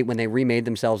 Michigan State, when they remade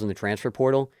themselves in the transfer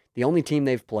portal, the only team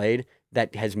they've played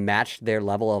that has matched their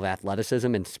level of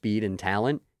athleticism and speed and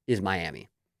talent is Miami.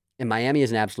 And Miami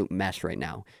is an absolute mess right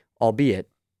now, albeit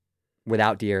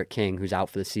without De'Aaron King, who's out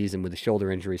for the season with a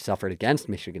shoulder injury suffered against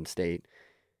Michigan State.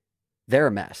 They're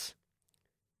a mess.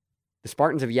 The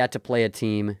Spartans have yet to play a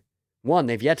team. One,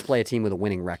 they've yet to play a team with a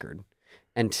winning record.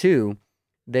 And two,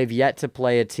 they've yet to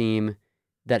play a team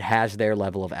that has their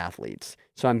level of athletes.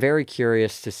 So I'm very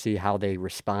curious to see how they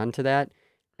respond to that.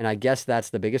 And I guess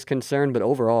that's the biggest concern. But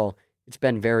overall, it's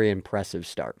been a very impressive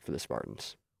start for the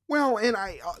Spartans. Well, and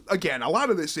again, a lot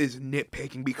of this is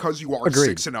nitpicking because you are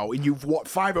Agreed. 6-0, and you've won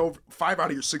 5 out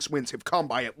of your 6 wins have come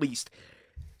by at least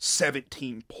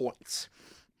 17 points.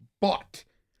 But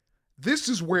this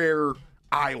is where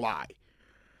I lie.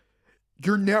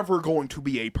 you're never going to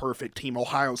be a perfect team.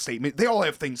 Ohio State, they all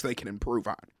have things they can improve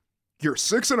on. You're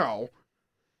 6-0.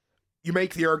 You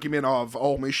make the argument of,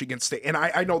 Michigan State, and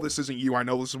I know this isn't you. I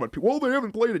know this is what people, they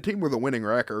haven't played a team with a winning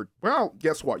record. Well,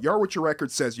 guess what? You are what your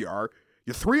record says you are.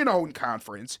 You're 3-0 in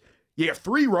conference. You have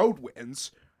 3 road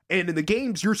wins. And in the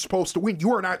games you're supposed to win,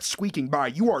 you are not squeaking by.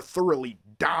 You are thoroughly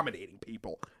dominating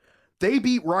people. They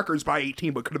beat Rutgers by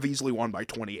 18, but could have easily won by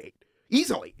 28.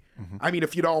 Easily. Mm-hmm. I mean,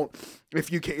 if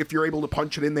you're able to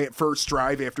punch it in that first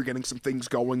drive after getting some things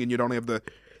going and you don't have the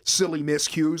silly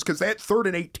miscues, because that 3rd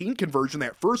and 18 conversion,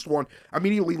 that first one,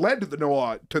 immediately led to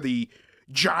the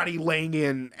Johnny laying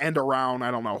in end around. I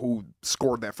don't know who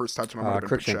scored that first touchdown. It might have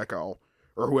been Pacheco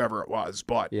or whoever it was,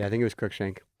 but yeah, I think it was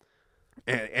Cruikshank.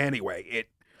 Anyway,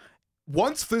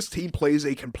 once this team plays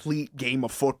a complete game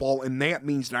of football, and that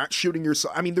means not shooting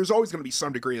yourself. I mean, there's always going to be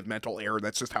some degree of mental error.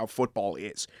 That's just how football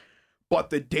is. But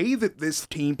the day that this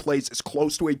team plays as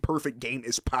close to a perfect game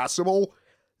as possible,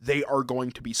 they are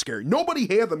going to be scary. Nobody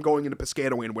had them going into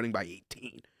Piscataway and winning by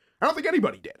 18. I don't think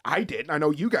anybody did. I didn't. I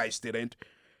know you guys didn't.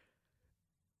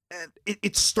 And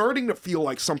it's starting to feel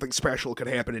like something special could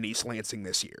happen in East Lansing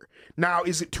this year. Now,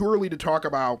 is it too early to talk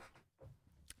about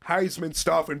Heisman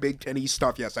stuff and Big Ten East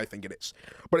stuff? Yes, I think it is.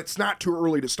 But it's not too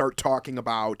early to start talking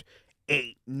about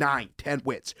 8, 9, 10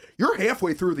 wins. You're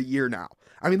halfway through the year now.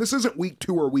 I mean, this isn't week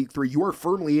 2 or week 3. You are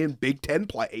firmly in Big Ten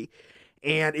play.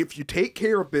 And if you take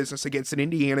care of business against an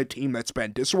Indiana team that's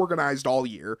been disorganized all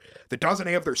year, that doesn't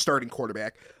have their starting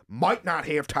quarterback, might not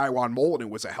have Tywone Mullen, who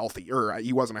was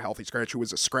he wasn't a healthy scratch, he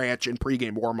was a scratch in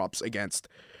pregame warmups against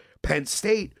Penn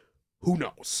State, who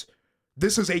knows?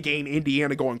 This is a game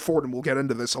Indiana going forward, and we'll get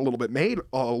into this a little bit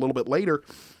later,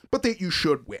 but that you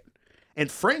should win.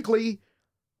 And frankly,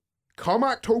 come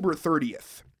October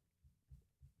 30th,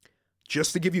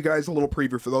 just to give you guys a little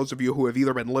preview for those of you who have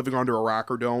either been living under a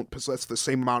rock or don't possess the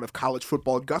same amount of college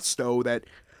football gusto that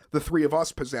the three of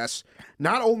us possess,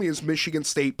 not only is Michigan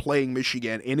State playing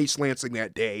Michigan in East Lansing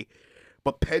that day,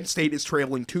 but Penn State is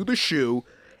traveling to the Shoe,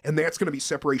 and that's going to be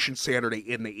Separation Saturday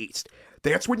in the East.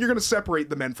 That's when you're going to separate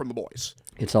the men from the boys.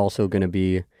 It's also going to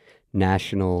be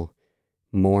National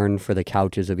Mourn for the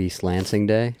Couches of East Lansing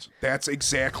Day. That's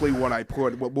exactly what I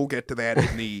put. We'll get to that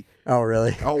in the... Oh,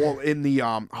 really? Oh, well, in the...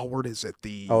 where is it?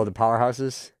 The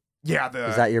powerhouses? Yeah,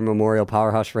 is that your Memorial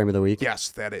Powerhouse Frame of the Week? Yes,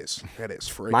 that is.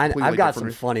 For mine, I've got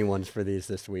some funny ones for these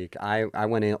this week. I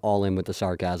went all in with the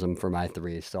sarcasm for my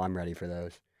 3, so I'm ready for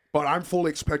those. But I'm fully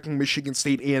expecting Michigan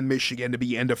State and Michigan to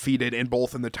be undefeated and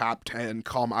both in the top 10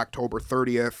 come October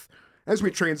 30th. As we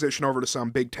transition over to some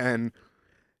Big Ten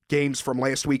games from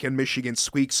last weekend, Michigan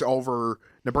squeaks over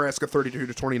Nebraska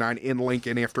 32-29 in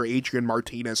Lincoln after Adrian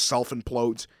Martinez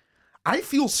self-implodes. I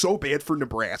feel so bad for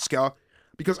Nebraska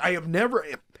because I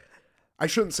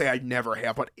shouldn't say I never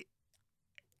have, but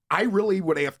I really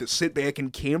would have to sit back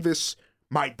and canvass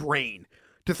my brain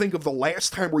to think of the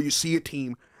last time where you see a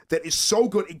team that is so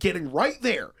good at getting right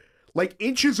there, like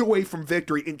inches away from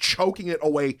victory and choking it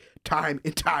away time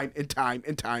and time and time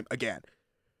and time again.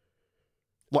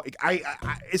 Like,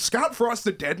 is Scott Frost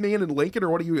the dead man in Lincoln, or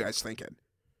what are you guys thinking?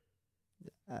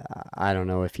 I don't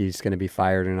know if he's going to be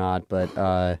fired or not,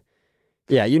 but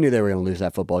yeah, you knew they were going to lose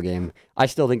that football game. I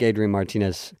still think Adrian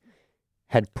Martinez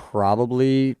had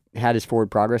probably had his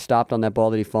forward progress stopped on that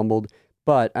ball that he fumbled.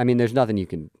 But, I mean, there's nothing you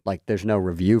can, there's no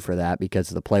review for that because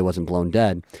the play wasn't blown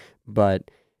dead.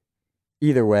 But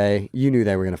either way, you knew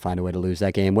they were going to find a way to lose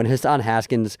that game. When Hassan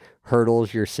Haskins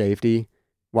hurdles your safety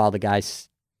while the guy's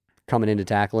coming in to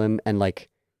tackle him and,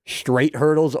 straight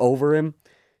hurdles over him,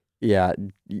 yeah,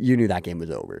 you knew that game was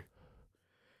over.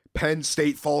 Penn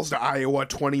State falls to Iowa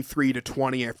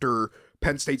 23-20 after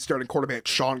Penn State starting quarterback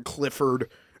Sean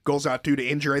Clifford goes out due to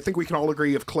injury. I think we can all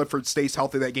agree if Clifford stays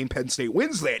healthy that game, Penn State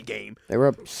wins that game. They were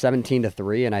up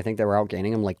 17-3, and I think they were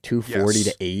outgaining them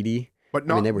 240-80. But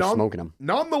they were smoking them.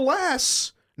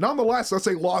 Nonetheless, that's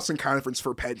a loss in conference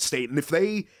for Penn State. And if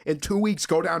they, in 2 weeks,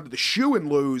 go down to the Shoe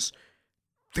and lose,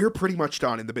 they're pretty much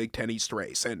done in the Big Ten East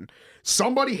race. And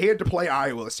somebody had to play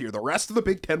Iowa this year. The rest of the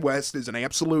Big Ten West is an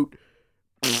absolute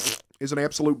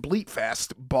bleat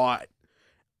fest, but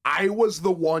Iowa's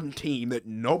the one team that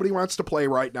nobody wants to play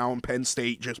right now in Penn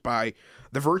State just by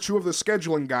the virtue of the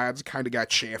scheduling gods kind of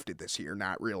got shafted this year.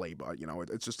 Not really, but,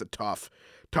 it's just a tough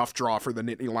draw for the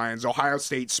Nittany Lions. Ohio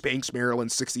State spanks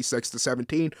Maryland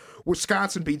 66-17.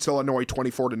 Wisconsin beats Illinois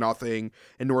 24-0.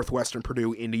 And Northwestern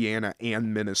Purdue, Indiana,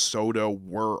 and Minnesota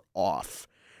were off.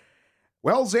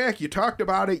 Well, Zach, you talked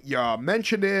about it. You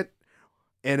mentioned it.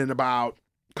 And in about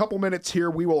couple minutes here,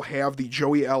 we will have the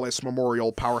Joey Ellis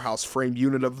Memorial Powerhouse Frame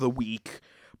Unit of the Week.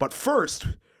 But first,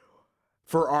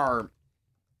 for our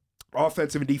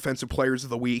offensive and defensive players of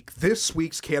the week. This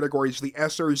week's category is the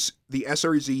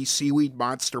SRZ Seaweed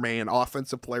Monster Man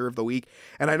Offensive Player of the Week.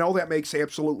 And I know that makes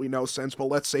absolutely no sense, but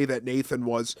let's say that Nathan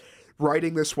was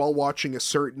writing this while watching a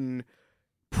certain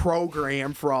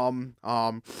program from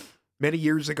many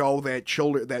years ago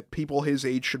that people his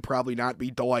age should probably not be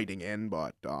delighting in,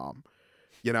 but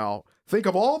think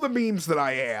of all the memes that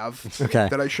I have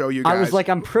that I show you guys. I was like,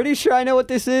 I'm pretty sure I know what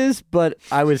this is, but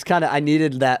I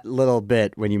needed that little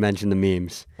bit when you mentioned the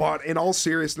memes. But in all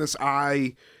seriousness,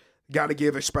 I got to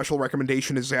give a special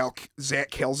recommendation to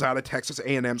Zach Calzada, Texas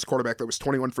A&M's quarterback that was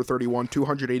 21 for 31,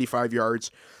 285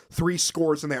 yards, 3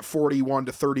 scores in that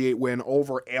 41-38 win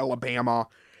over Alabama.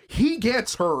 He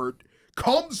gets hurt,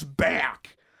 comes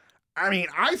back. I mean,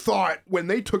 I thought when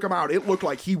they took him out, it looked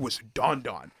like he was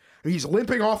done. He's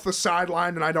limping off the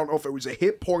sideline, and I don't know if it was a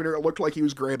hip pointer. It looked like he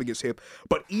was grabbing his hip.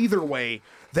 But either way,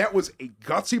 that was a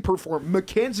gutsy performance.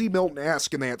 Mackenzie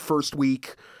Milton-esque in that first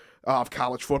week of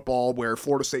college football where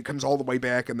Florida State comes all the way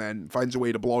back and then finds a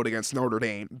way to blow it against Notre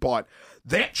Dame. But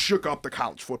that shook up the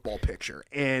college football picture.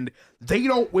 And they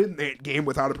don't win that game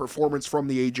without a performance from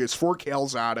the ages for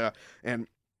Calzada. And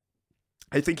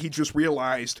I think he just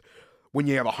realized when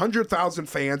you have 100,000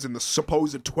 fans and the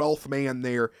supposed 12th man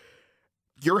there,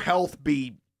 your health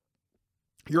be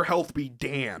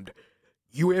damned.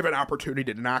 You have an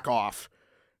opportunity to knock off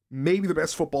maybe the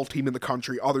best football team in the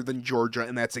country other than Georgia,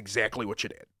 and that's exactly what you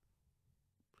did.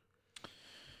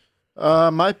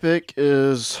 My pick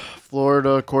is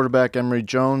Florida quarterback Emory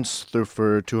Jones, threw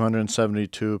for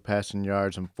 272 passing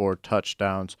yards and 4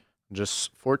 touchdowns,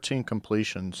 just 14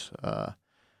 completions.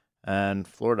 And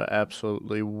Florida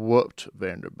absolutely whooped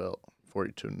Vanderbilt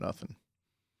 42-0.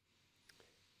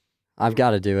 I've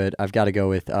got to do it. I've got to go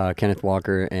with Kenneth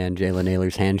Walker and Jalen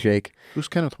Naylor's handshake. Who's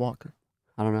Kenneth Walker?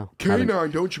 I don't know.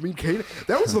 K9, don't you mean K9?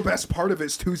 That was the best part of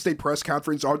his Tuesday press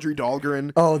conference. Audrey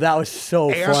Dahlgren. Oh, that was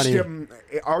so funny.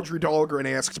 Audrey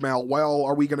Dahlgren asks Mel, well,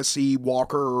 are we going to see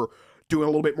Walker doing a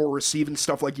little bit more receiving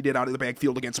stuff like he did out of the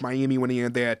backfield against Miami when he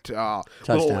had that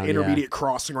little intermediate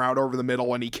crossing route over the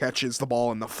middle and he catches the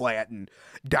ball in the flat and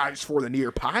dives for the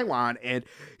near pylon? And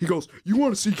he goes, you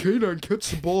want to see K9 catch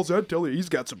some balls? I tell you, he's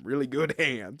got some really good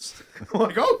hands. I'm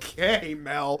like, okay,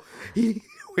 Mel.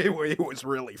 It was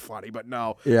really funny, but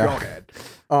no, go ahead.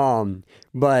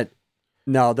 But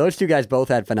no, those two guys both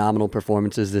had phenomenal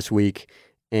performances this week,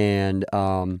 and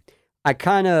I'll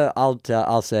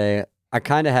say I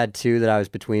kind of had two that I was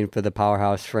between for the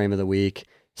powerhouse frame of the week.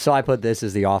 So I put this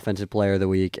as the offensive player of the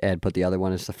week and put the other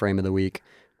one as the frame of the week.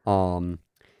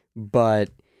 But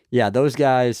yeah, those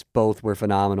guys both were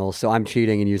phenomenal. So I'm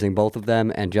cheating and using both of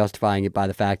them and justifying it by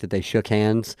the fact that they shook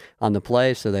hands on the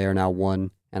play. So they are now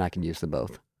one, and I can use them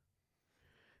both.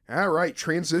 All right,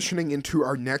 transitioning into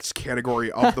our next category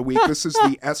of the week. This is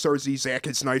the SRZ Zach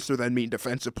is nicer than me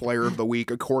defensive player of the week,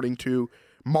 according to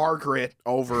Margaret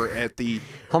over at the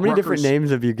How many Rutgers. different names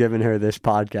have you given her this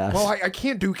podcast? Well, I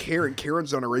can't do Karen.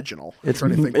 Karen's unoriginal. It's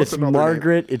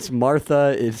Margaret, name? it's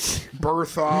Martha, it's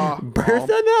Bertha.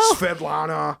 now?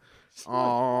 Svetlana.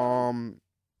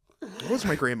 What was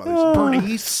my grandmother's?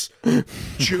 Bernice.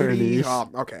 Judy.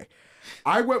 Bernice. Okay.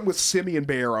 I went with Simeon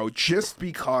Barrow just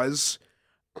because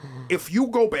if you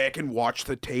go back and watch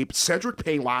the tape, Cedric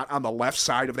Paylott on the left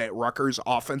side of that Rutgers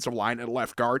offensive line at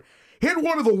left guard had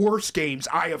one of the worst games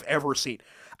I have ever seen.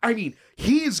 I mean,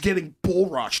 he is getting bull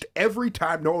rushed every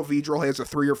time Noah Vedral has a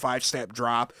 3 or 5 step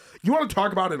drop. You want to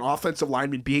talk about an offensive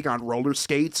lineman being on roller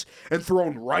skates and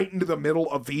thrown right into the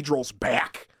middle of Vedral's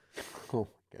back? Oh,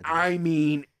 I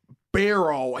mean,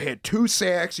 Barrow had 2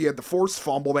 sacks. He had the forced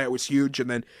fumble. That was huge. And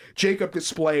then Jacob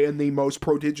Display in the most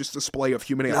prodigious display of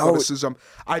human athleticism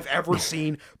I've ever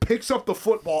seen. Picks up the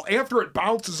football after it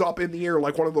bounces up in the air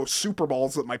like one of those Super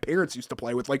Balls that my parents used to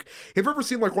play with. Like, have you ever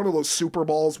seen like one of those Super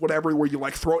Balls, whatever, where you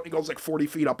like throw it and it goes like 40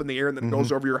 feet up in the air and then it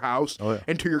goes over your house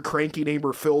into your cranky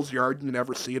neighbor Phil's yard and you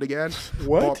never see it again?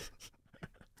 What?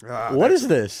 What is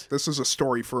this? This is a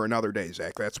story for another day,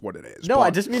 Zach. That's what it is. No, but I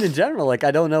just mean in general. Like,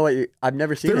 I don't know what I've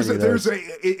never seen any of those.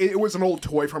 It was an old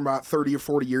toy from about 30 or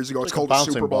 40 years ago. It's called a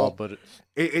Super Ball. But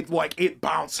it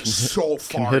bounces so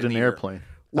far. Can hit an airplane.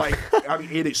 Like, I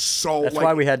mean, it is so. That's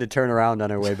why we had to turn around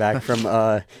on our way back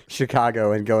from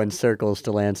Chicago and go in circles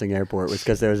to Lansing Airport, was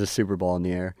because there was a Super Bowl in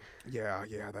the air. Yeah,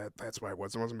 that's why it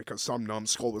was. It wasn't because some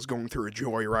numbskull was going through a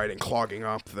joyride and clogging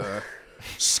up the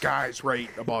skies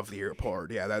right above the airport.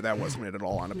 Yeah, that wasn't it at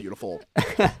all on a beautiful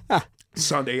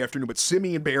Sunday afternoon. But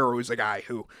Simeon Barrow is a guy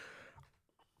who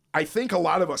I think a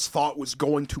lot of us thought was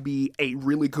going to be a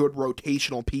really good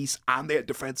rotational piece on that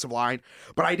defensive line,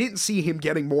 but I didn't see him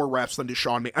getting more reps than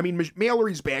Deshaun. I mean,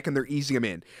 Mallory's back and they're easing him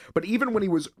in, but even when he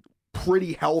was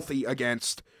pretty healthy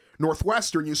against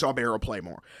Northwestern, you saw Barrow play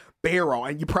more. Barrow,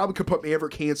 and you probably could put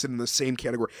Maverick Hansen in the same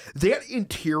category. That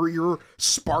interior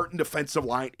Spartan defensive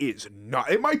line is not.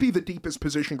 It might be the deepest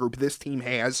position group this team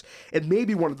has, and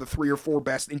maybe one of the 3 or 4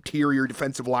 best interior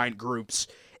defensive line groups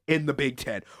in the Big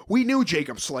Ten. We knew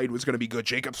Jacob Slade was going to be good.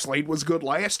 Jacob Slade was good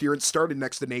last year and started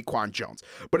next to Naquan Jones.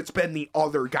 But it's been the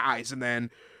other guys, and then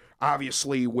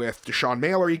obviously with Deshaun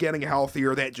Mallory getting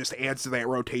healthier, that just adds to that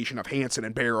rotation of Hansen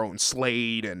and Barrow and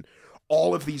Slade and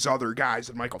all of these other guys,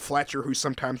 and Michael Fletcher, who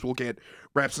sometimes will get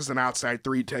reps as an outside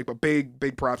 3 tech, but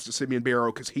big props to Simeon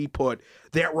Barrow because he put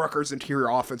that Rutgers interior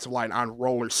offensive line on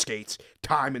roller skates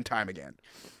time and time again.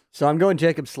 So I'm going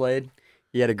Jacob Slade.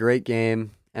 He had a great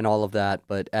game and all of that,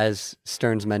 but as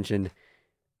Stearns mentioned,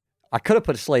 I could have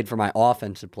put Slade for my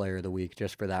offensive player of the week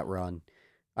just for that run.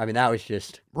 I mean, that was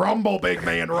just... Rumble, big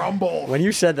man, rumble. When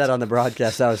you said that on the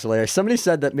broadcast, that was hilarious. Somebody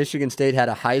said that Michigan State had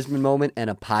a Heisman moment and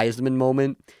a Piesman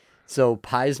moment. So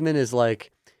Piesman is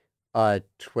like a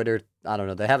Twitter, I don't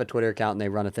know, they have a Twitter account and they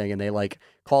run a thing and they like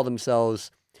call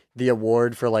themselves the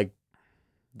award for like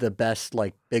the best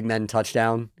like big men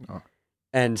touchdown. Oh.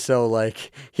 And so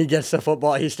like he gets the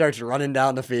football, he starts running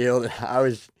down the field.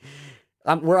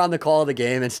 We're on the call of the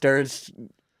game and Stearns,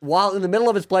 while in the middle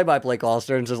of his play-by-play call,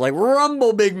 Stearns is like,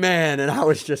 rumble big man. And I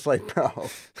was just like, bro,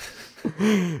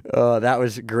 that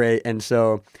was great. And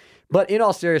so, but in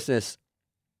all seriousness,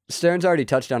 Stearns already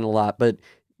touched on it a lot, but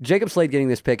Jacob Slade getting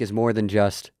this pick is more than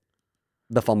just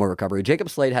the fumble recovery. Jacob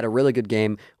Slade had a really good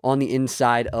game on the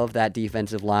inside of that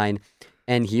defensive line,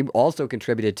 and he also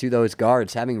contributed to those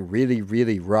guards having really,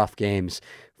 really rough games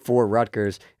for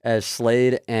Rutgers as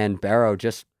Slade and Barrow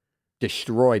just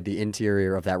destroyed the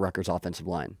interior of that Rutgers offensive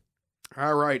line.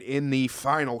 All right, in the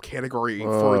final category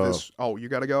for this... Oh, you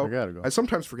got to go? I got to go. I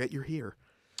sometimes forget you're here.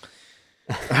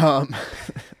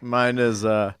 Mine is...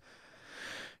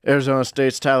 Arizona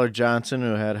State's Tyler Johnson,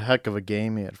 who had a heck of a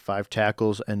game. He had 5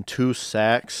 tackles and 2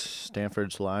 sacks.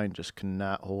 Stanford's line just could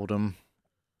not hold him.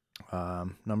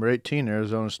 Number 18,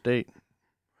 Arizona State.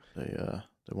 They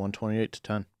won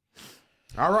 28-10.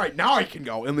 All right, now I can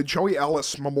go. In the Joey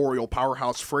Ellis Memorial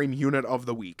Powerhouse Frame Unit of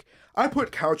the Week, I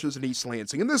put Couches in East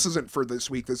Lansing, and this isn't for this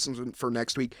week, this isn't for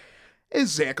next week. As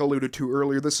Zach alluded to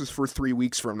earlier, this is for 3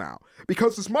 weeks from now.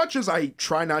 Because as much as I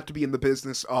try not to be in the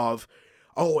business of,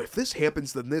 oh, if this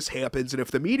happens, then this happens, and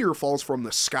if the meteor falls from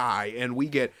the sky and we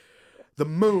get the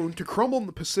moon to crumble in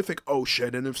the Pacific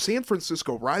Ocean, and if San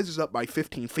Francisco rises up by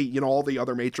 15 feet, all the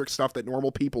other Matrix stuff that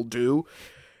normal people do,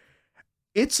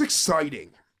 it's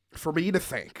exciting for me to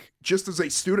think, just as a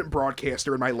student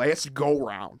broadcaster in my last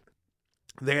go-round,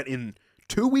 that in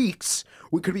 2 weeks,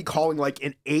 we could be calling like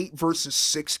an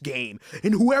 8-6 game,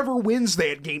 and whoever wins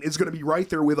that game is going to be right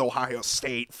there with Ohio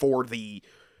State for the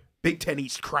Big Ten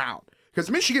East crown. Because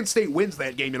Michigan State wins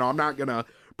that game, I'm not going to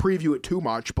preview it too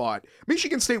much, but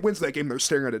Michigan State wins that game, they're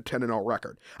staring at a 10-0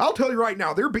 record. I'll tell you right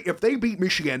now, if they beat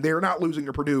Michigan, they're not losing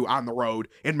to Purdue on the road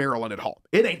in Maryland at home.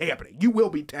 It ain't happening. You will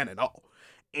be 10-0.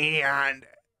 And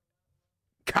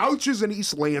Couches in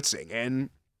East Lansing and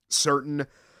certain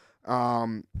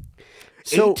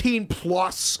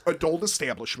 18-plus adult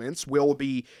establishments will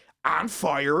be on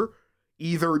fire,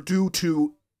 either due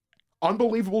to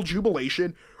unbelievable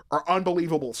jubilation or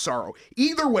unbelievable sorrow.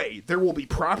 Either way, there will be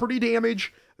property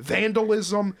damage,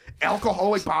 vandalism,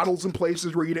 alcoholic bottles in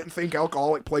places where you didn't think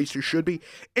alcoholic places should be.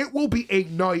 It will be a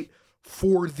night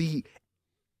for the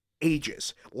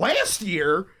ages. Last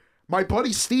year, my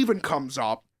buddy Steven comes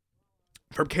up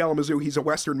from Kalamazoo. He's a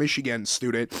Western Michigan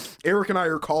student. Eric and I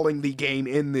are calling the game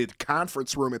in the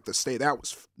conference room at the state. That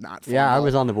was not fun. Yeah, I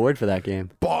was on the board for that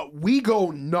game. But we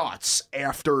go nuts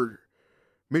after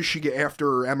Michigan, after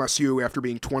MSU, after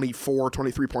being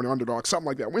 23-point underdog, something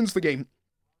like that, wins the game.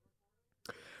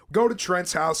 Go to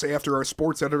Trent's house after our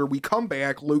sports editor. We come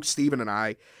back, Luke, Steven, and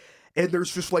I, and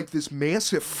there's just like this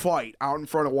massive fight out in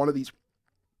front of one of these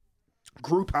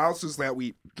group houses that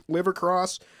we live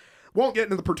across. Won't get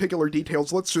into the particular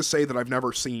details. Let's just say that I've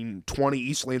never seen 20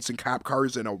 East Lansing cop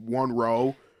cars in one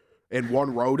row and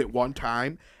one road at one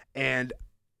time. And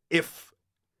if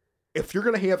you're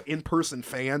going to have in-person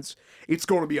fans, it's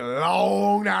going to be a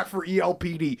long night for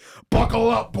ELPD. Buckle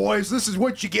up, boys. This is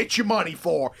what you get your money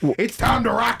for. It's time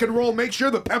to rock and roll. Make sure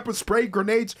the pepper spray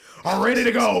grenades are ready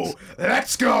to go.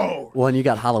 Let's go. Well, and you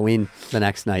got Halloween the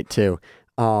next night, too.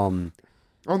 Then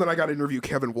I got to interview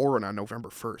Kevin Warren on November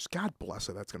 1st. God bless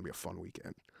it. That's going to be a fun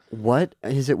weekend. What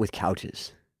is it with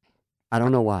Couches? I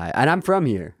don't know why. And I'm from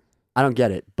here. I don't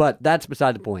get it. But that's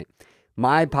beside the point.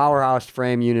 My Powerhouse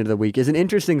Frame Unit of the Week is an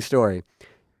interesting story,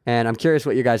 and I'm curious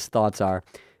what your guys' thoughts are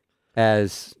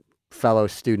as fellow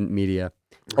student media.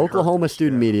 Oklahoma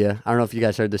student media, I don't know if you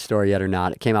guys heard this story yet or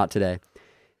not. It came out today.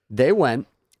 They went,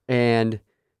 and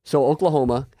so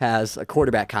Oklahoma has a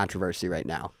quarterback controversy right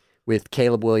now with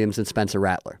Caleb Williams and Spencer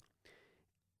Rattler.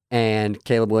 And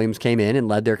Caleb Williams came in and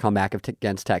led their comeback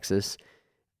against Texas.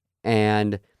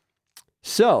 And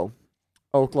so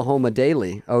Oklahoma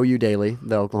Daily, OU Daily,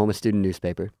 the Oklahoma student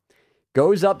newspaper,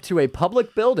 goes up to a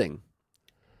public building,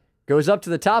 goes up to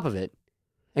the top of it,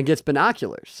 and gets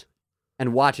binoculars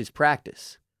and watches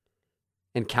practice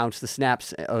and counts the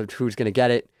snaps of who's going to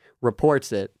get it,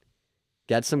 reports it,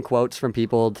 gets some quotes from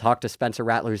people, talk to Spencer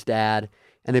Rattler's dad,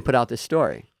 and they put out this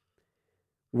story.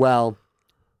 Well,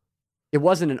 it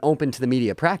wasn't an open to the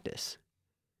media practice,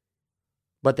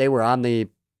 but they were in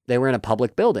a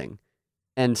public building.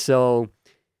 And so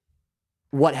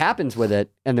what happens with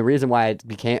it, and the reason why it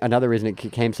became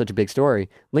such a big story,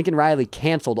 Lincoln Riley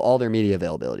canceled all their media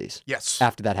availabilities. Yes.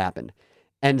 After that happened.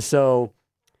 And so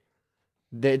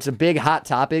it's a big hot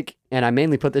topic, and I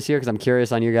mainly put this here because I'm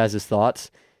curious on your guys'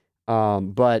 thoughts.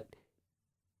 But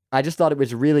I just thought it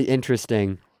was really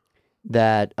interesting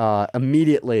that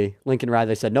immediately Lincoln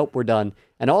Riley said, nope, we're done.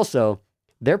 And also,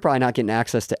 they're probably not getting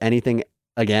access to anything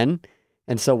again.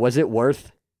 And so was it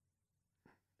worth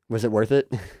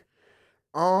it?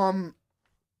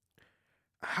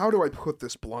 How do I put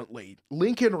this bluntly?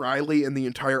 Lincoln Riley and the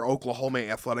entire Oklahoma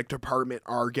athletic department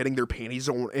are getting their panties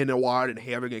in a wad and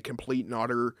having a complete and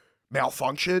utter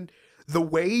malfunction. The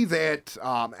way that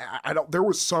there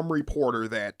was some reporter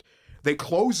that they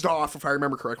closed off, if I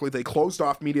remember correctly, they closed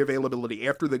off media availability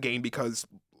after the game because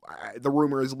the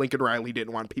rumor is Lincoln Riley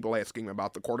didn't want people asking him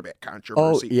about the quarterback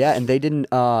controversy. Oh yeah, and they didn't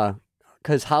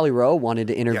because Holly Rowe wanted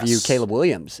to interview Yes. Caleb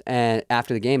Williams and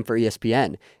after the game for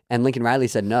ESPN, and Lincoln Riley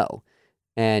said no,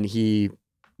 and he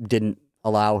didn't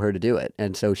allow her to do it,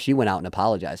 and so she went out and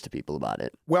apologized to people about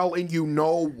it. Well, and you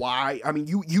know why. I mean,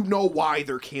 you know why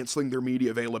they're canceling their media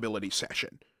availability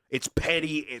session. It's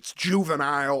petty, it's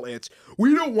juvenile,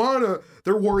 we don't want to,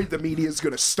 they're worried the media is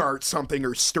going to start something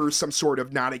or stir some sort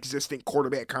of non-existent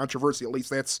quarterback controversy. At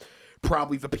least that's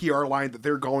probably the PR line that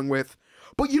they're going with.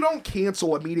 But you don't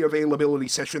cancel a media availability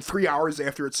session 3 hours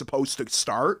after it's supposed to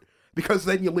start, because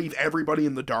then you leave everybody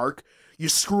in the dark. You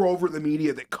screw over the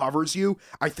media that covers you.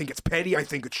 I think it's petty. I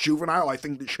think it's juvenile. I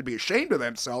think they should be ashamed of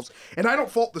themselves. And I don't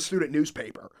fault the student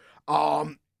newspaper.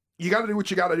 You got to do what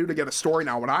you got to do to get a story.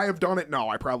 Now, would I have done it? No,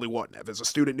 I probably wouldn't have. As a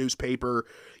student newspaper,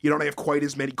 you don't have quite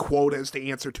as many quotas to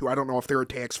answer to. I don't know if they're a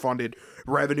tax-funded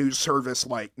revenue service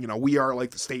like, we are, like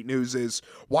the state news is.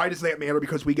 Why does that matter?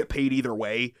 Because we get paid either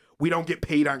way. We don't get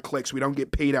paid on clicks. We don't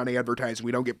get paid on advertising.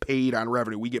 We don't get paid on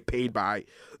revenue. We get paid by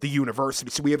the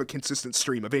university. So we have a consistent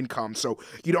stream of income. So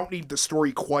you don't need the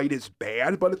story quite as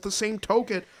bad. But at the same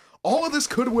token, all of this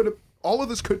could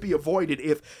be avoided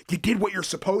if you did what you're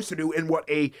supposed to do and what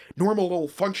a normal little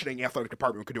functioning athletic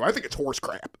department could do. I think it's horse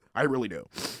crap. I really do.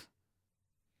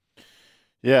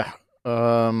 Yeah.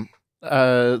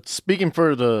 Speaking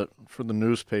for the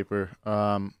newspaper,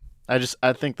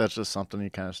 I think that's just something you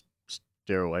kind of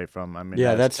steer away from. I mean,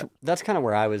 Yeah, that's kind of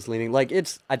where I was leaning. Like,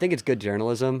 I think it's good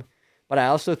journalism, but I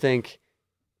also think,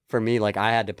 for me, like,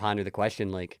 I had to ponder the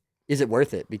question, like, is it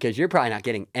worth it? Because you're probably not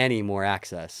getting any more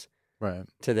access right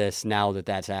to this now that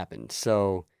that's happened.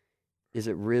 So, was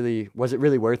it really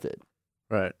worth it?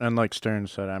 right. And like Stern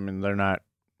said, I mean, they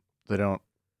don't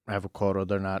have a quota.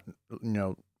 They're not,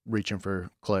 reaching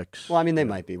for clicks. Well, I mean, they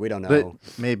might be. We don't know.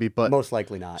 Maybe, but most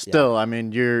likely not. still, I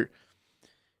mean, you're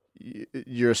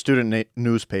a student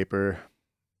newspaper,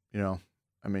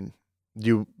 I mean,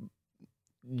 you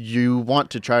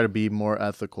want to try to be more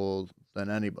ethical than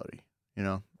anybody,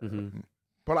 Mm-hmm.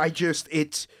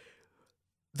 But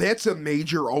that's a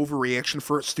major overreaction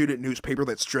for a student newspaper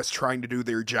that's just trying to do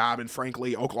their job. And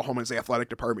frankly, Oklahoma's athletic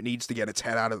department needs to get its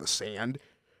head out of the sand.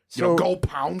 So, go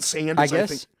pound sand. I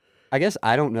guess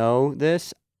I don't know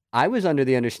this. I was under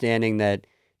the understanding that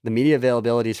the media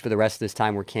availabilities for the rest of this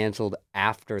time were canceled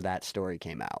after that story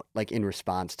came out, like in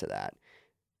response to that.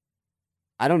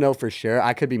 I don't know for sure.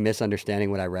 I could be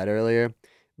misunderstanding what I read earlier,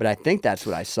 but I think that's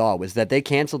what I saw, was that they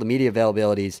canceled the media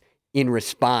availabilities in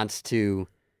response to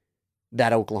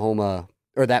that Oklahoma,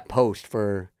 or that post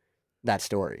for that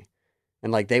story.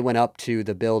 And like, they went up to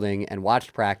the building and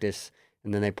watched practice,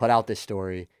 and then they put out this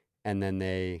story, and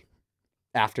then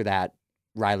after that,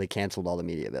 Riley canceled all the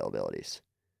media availabilities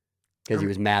because he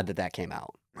was mad that came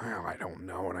out. Well, I don't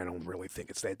know, and I don't really think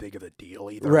it's that big of a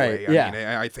deal either Right, way. yeah. I mean,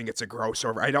 I think it's a gross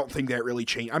over. I don't think that really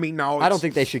changed. I mean, no. I don't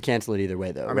think they should cancel it either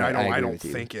way, though. I mean, Right, I agree don't with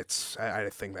you. think it's. I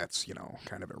think that's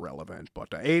kind of irrelevant.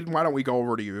 But Aiden, why don't we go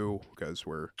over to you, because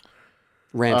we're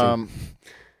Ranting.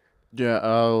 Yeah,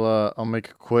 I'll make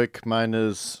it quick. Mine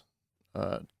is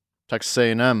Texas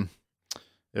A&M.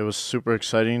 It was super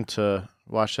exciting to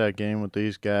watch that game with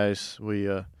these guys.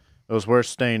 It was worth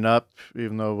staying up,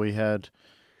 even though we had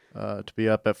to be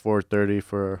up at 4:30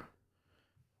 for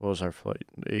what was our flight?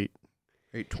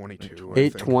 8:22.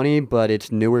 8:20, but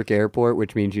it's Newark Airport,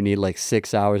 which means you need like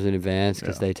 6 hours in advance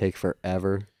because Yeah. they take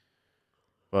forever.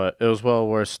 But it was well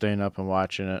worth staying up and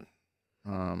watching it.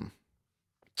 Down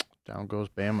goes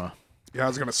Bama. Yeah, I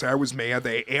was going to say, I was mad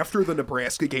that after the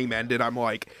Nebraska game ended, I'm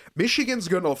like, Michigan's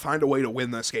going to find a way to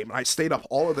win this game. And I stayed up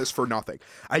all of this for nothing.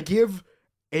 I give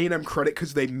A&M credit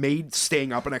because they made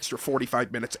staying up an extra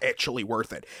 45 minutes actually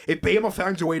worth it. If Bama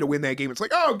finds a way to win that game, it's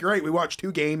like, oh, great, we watched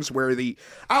 2 games where the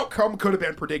outcome could have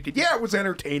been predicted. Yeah, it was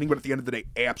entertaining, but at the end of the day,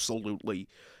 absolutely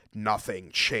nothing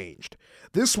changed.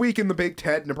 This week in the Big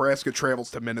Ten, Nebraska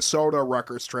travels to Minnesota,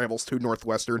 Rutgers travels to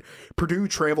Northwestern, Purdue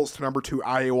travels to number 2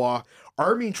 Iowa,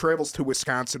 Army travels to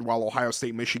Wisconsin, while Ohio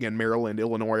State, Michigan, Maryland,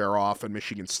 Illinois are off, and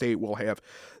Michigan State will have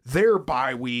their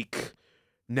bye week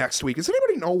next week. Does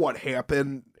anybody know what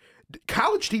happened?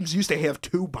 College teams used to have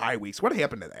 2 bye weeks. What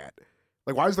happened to that?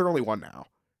 Like, why is there only 1 now?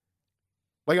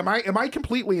 Like, am I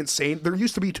completely insane? There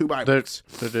used to be 2 bye weeks.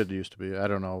 There did used to be. I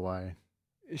don't know why.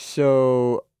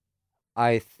 So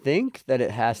I think that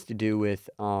it has to do with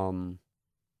when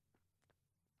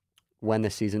the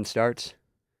season starts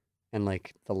and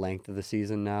like the length of the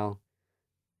season now.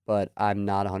 But I'm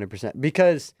not 100%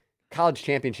 because college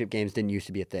championship games didn't used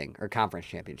to be a thing, or conference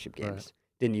championship games Right.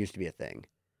 didn't used to be a thing.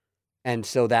 And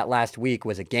so that last week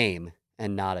was a game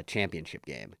and not a championship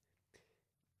game.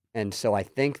 And so I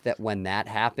think that when that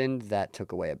happened, that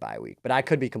took away a bye week. But I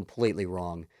could be completely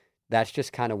wrong. That's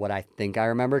just kind of what I think I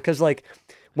remember. Because, like,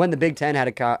 when the Big Ten had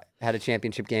a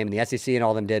championship game, and the SEC and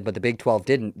all of them did, but the Big 12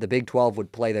 didn't, the Big 12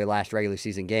 would play their last regular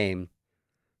season game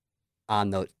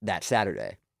on that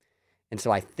Saturday. And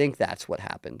so I think that's what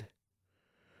happened.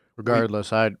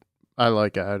 Regardless, I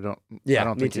like it. I don't Me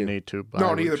think too. you need to.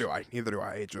 No, neither do I. Neither do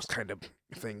I. It just kind of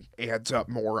adds up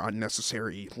more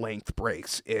unnecessary length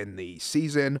breaks in the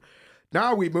season.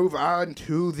 Now we move on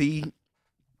to the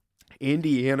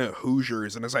Indiana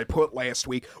Hoosiers. And as I put last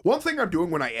week, one thing I'm doing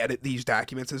when I edit these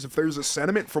documents is if there's a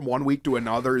sentiment from one week to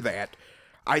another that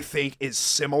I think is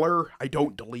similar, I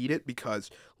don't delete it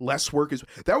because less work is...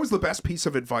 That was the best piece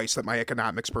of advice that my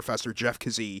economics professor, Jeff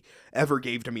Kazee, ever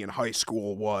gave to me in high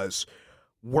school was...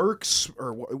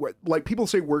 like people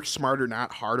say work smarter,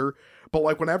 not harder. But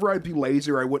like whenever I'd be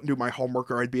lazy or I wouldn't do my homework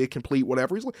or I'd be a complete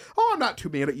whatever, he's like, oh, I'm not too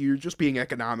mad at you. You're just being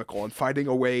economical and finding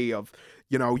a way of,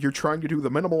 you're trying to do the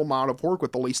minimal amount of work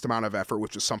with the least amount of effort,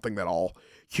 which is something that all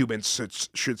humans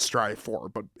should strive for.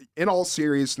 But in all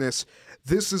seriousness,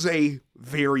 this is a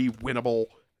very winnable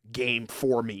game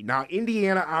for me. Now,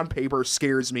 Indiana on paper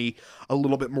scares me a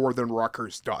little bit more than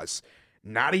Rutgers does.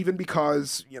 Not even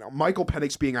because, Michael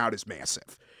Penix being out is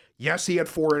massive. Yes, he had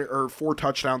 4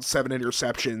 touchdowns, 7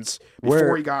 interceptions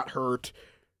before he got hurt.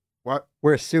 What?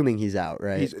 We're assuming he's out,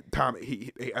 right?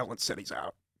 Ellen said he's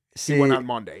out. See, He went on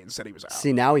Monday and said he was out.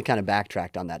 See, now he kind of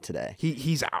backtracked on that today.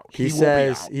 He's out. He will be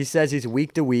out. says he's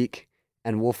week to week,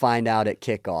 and we'll find out at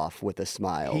kickoff with a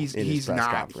smile. He's in his press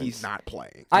not. conference. He's not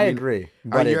playing. I mean, agree,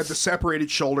 but you had it's, the separated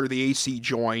shoulder, the AC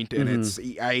joint, and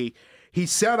he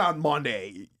said on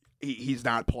Monday he's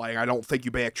not playing. I don't think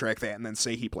you backtrack that and then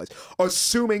say he plays.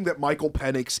 Assuming that Michael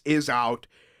Penix is out,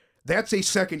 that's a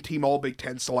second-team All-Big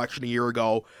Ten selection a year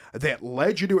ago that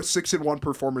led you to a 6-1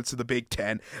 performance in the Big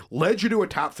Ten, led you to a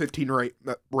top 15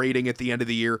 rating at the end of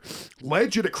the year,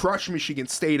 led you to crush Michigan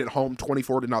State at home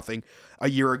 24-0 a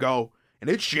year ago.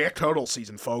 And it's Jack Tuttle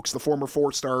season, folks, the former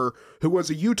 4-star who was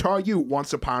a Utah Ute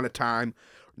once upon a time.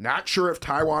 Not sure if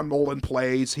Tywan Mullen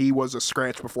plays. He was a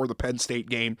scratch before the Penn State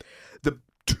game. The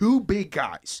 2 big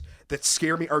guys that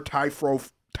scare me are Ty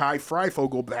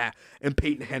Freifogel and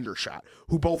Peyton Hendershot,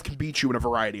 who both can beat you in a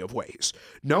variety of ways.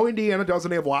 No, Indiana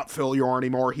doesn't have Lot Filior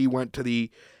anymore. He went to the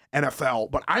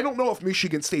NFL. But I don't know if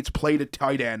Michigan State's played a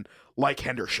tight end like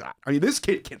Hendershot. I mean, this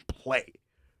kid can play.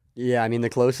 yeah. I mean, the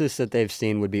closest that they've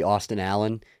seen would be Austin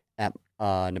Allen at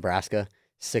Nebraska,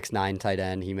 6'9" tight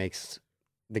end. He makes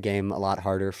the game a lot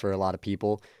harder for a lot of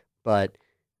people, but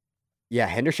yeah,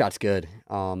 Hendershot's good.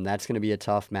 That's going to be a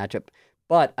tough matchup,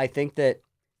 but I think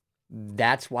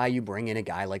that's why you bring in a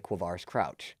guy like Quavaris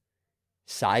Crouch,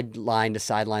 sideline to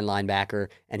sideline linebacker,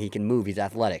 and he can move. He's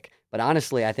athletic. But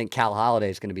honestly, I think Cal Holiday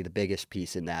is going to be the biggest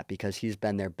piece in that because he's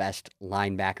been their best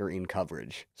linebacker in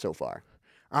coverage so far.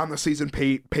 On the season,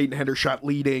 Peyton Hendershot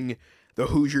leading the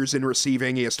Hoosiers in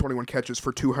receiving. He has 21 catches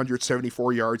for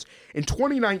 274 yards. In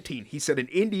 2019, he set an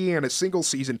Indiana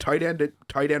single-season tight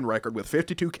end record with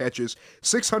 52 catches,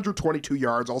 622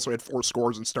 yards, also had 4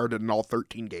 scores and started in all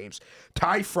 13 games.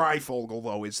 Ty Freifogel,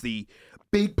 though, is the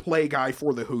big play guy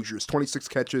for the Hoosiers. 26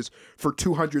 catches for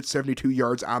 272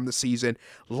 yards on the season.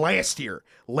 Last year,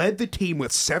 led the team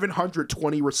with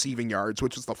 720 receiving yards,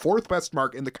 which is the 4th best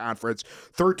mark in the conference.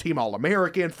 3rd team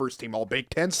All-American, 1st team All-Big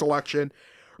Ten selection.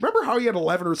 Remember how he had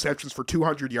 11 receptions for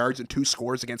 200 yards and 2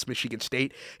 scores against Michigan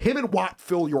State? Him and Watt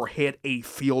Fillior had a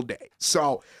field day.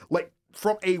 So, like,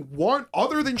 from a one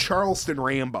other than Charleston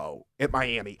Rambo at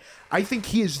Miami, I think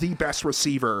he is the best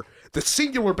receiver, the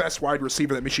singular best wide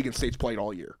receiver that Michigan State's played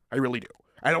all year. I really do.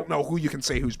 I don't know who you can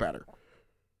say who's better.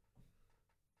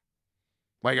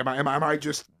 Like, am I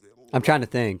just? I'm trying to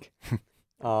think.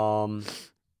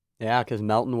 Yeah, because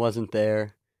Melton wasn't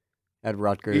there at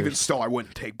Rutgers. Even still, I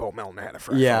wouldn't take Bo Melton at it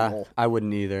for a Yeah, I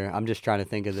wouldn't either. I'm just trying to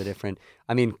think of the different.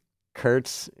 I mean,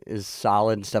 Kurtz is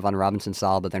solid, Stephon Robinson's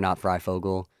solid, but they're not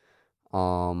Freifogel.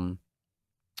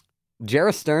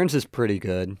 Jarrett Stearns is pretty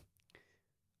good.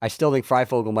 I still think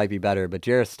Freifogel might be better, but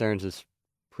Jarrett Stearns is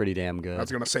pretty damn good. I was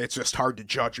going to say it's just hard to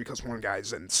judge because one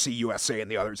guy's in CUSA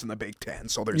and the other's in the Big Ten,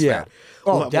 so there's that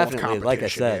level of definitely. Like I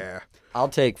competition. said, I'll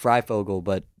take Freifogel,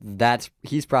 but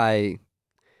he's probably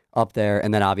up there,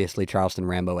 and then obviously Charleston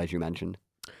Rambo, as you mentioned.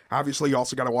 Obviously, you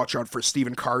also got to watch out for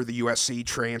Stephen Carr, the USC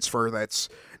transfer that's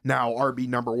now RB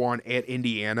number 1 at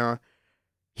Indiana.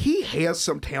 He has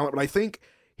some talent, but I think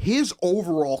his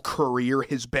overall career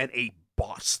has been a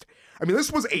bust. I mean,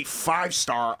 this was a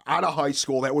 5-star out of high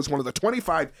school that was one of the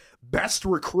 25 best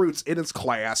recruits in his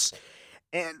class.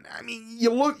 And, I mean,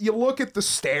 you look at the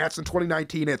stats in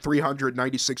 2019 at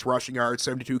 396 rushing yards,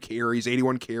 72 carries,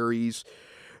 81 carries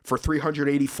for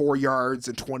 384 yards.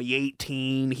 In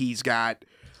 2018, he's got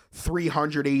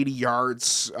 380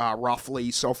 yards roughly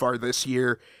so far this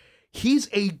year. He's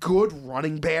a good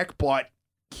running back, but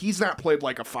he's not played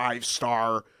like a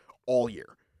 5-star all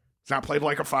year. He's not played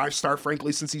like a 5-star,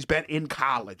 frankly, since he's been in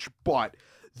college. But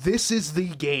this is the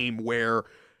game where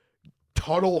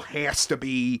Tuttle has to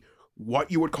be what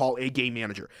you would call a game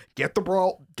manager. Get the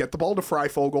ball to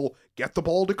Freifogel, get the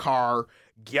ball to Carr,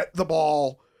 get the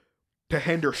ball to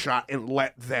Hendershot, and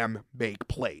let them make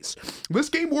plays. This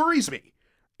game worries me.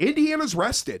 Indiana's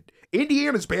rested.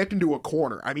 Indiana's backed into a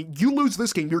corner. I mean, you lose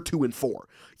this game, you're 2-4.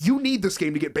 You need this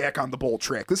game to get back on the bowl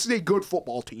track. This is a good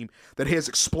football team that has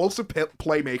explosive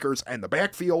playmakers and the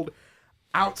backfield,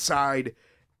 outside.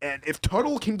 And if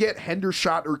Tuttle can get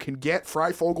Hendershot or can get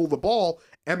Freifogel the ball,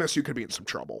 MSU could be in some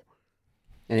trouble.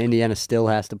 And Indiana still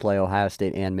has to play Ohio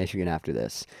State and Michigan after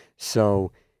this.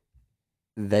 So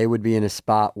they would be in a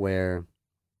spot where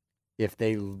if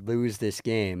they lose this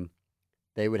game,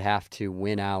 they would have to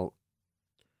win out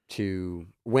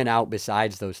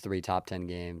besides those 3 top 10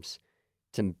 games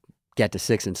to get to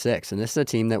 6-6. And this is a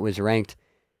team that was ranked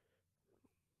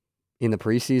in the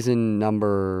preseason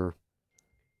number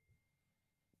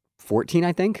 14,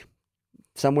 I think,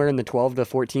 somewhere in the 12 to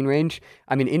 14 range.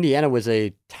 I mean, Indiana was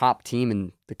a top team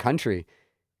in the country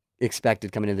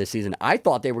expected coming into this season. I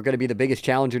thought they were going to be the biggest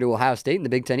challenger to Ohio State in the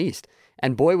Big Ten East.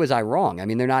 And boy, was I wrong. I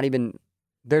mean,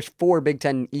 there's 4 Big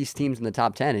Ten East teams in the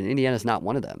top 10, and Indiana's not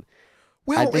one of them.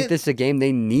 Well, I think this is a game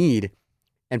they need,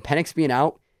 and Penix being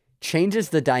out changes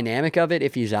the dynamic of it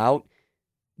if he's out,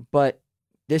 but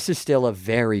this is still a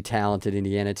very talented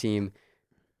Indiana team.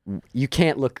 You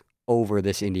can't look over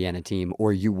this Indiana team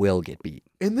or you will get beat.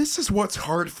 And this is what's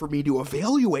hard for me to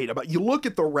evaluate about. You look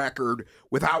at the record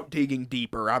without digging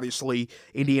deeper. Obviously,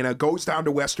 Indiana goes down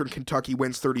to Western Kentucky,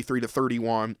 wins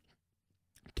 33-31.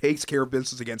 Takes care of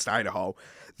business against Idaho.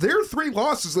 Their 3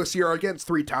 losses this year are against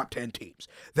 3 top 10 teams.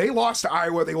 They lost to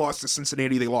Iowa, they lost to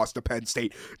Cincinnati, they lost to Penn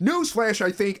State. Newsflash,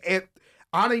 I think,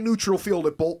 on a neutral field,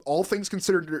 at both, all things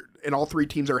considered, and all 3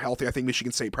 teams are healthy, I think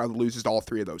Michigan State probably loses to all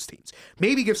 3 of those teams.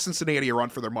 Maybe give Cincinnati a run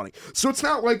for their money. So it's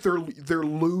not like they're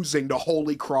losing to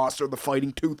Holy Cross or the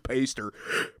Fighting Toothpaste or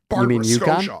Barbara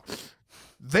Scotia.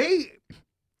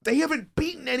 They haven't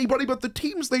beaten anybody but the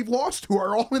teams they've lost to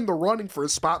are all in the running for a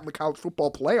spot in the college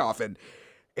football playoff. And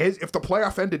if the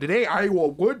playoff ended today, Iowa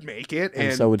would make it.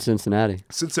 And so would Cincinnati.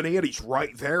 Cincinnati's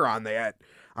right there on that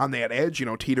edge,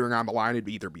 teetering on the line. It'd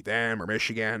either be them or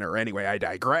Michigan, or anyway, I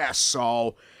digress.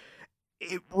 So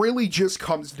it really just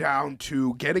comes down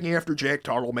to getting after Jack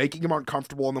Tuttle, making him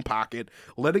uncomfortable in the pocket,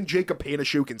 letting Jacob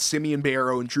Panasiuk and Simeon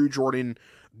Barrow and Drew Jordan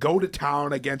go to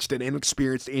town against an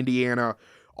inexperienced Indiana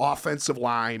offensive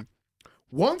line.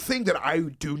 One thing that I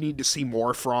do need to see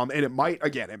more from, and it might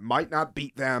not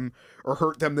beat them or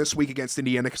hurt them this week against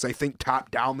Indiana, because I think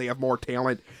top down they have more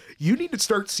talent. You need to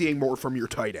start seeing more from your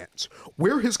tight ends.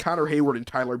 Where has Connor Hayward and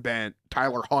Tyler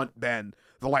Hunt been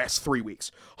the last 3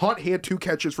 weeks? Hunt had 2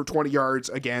 catches for 20 yards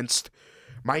against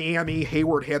Miami.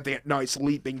 Hayward had that nice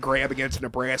leaping grab against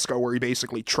Nebraska where he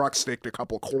basically truck sticked a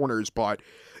couple corners, but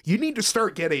you need to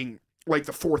start getting like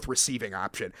the fourth receiving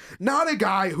option. Not a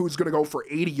guy who's going to go for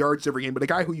 80 yards every game, but a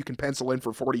guy who you can pencil in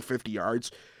for 40, 50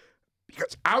 yards.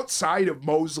 Because outside of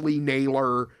Mosley,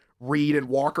 Naylor, Reed, and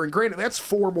Walker, and granted, that's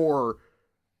 4 more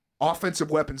offensive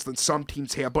weapons than some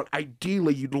teams have, but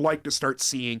ideally you'd like to start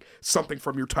seeing something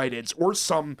from your tight ends or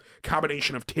some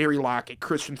combination of Terry Lockett,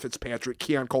 Christian Fitzpatrick,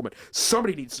 Keon Coleman.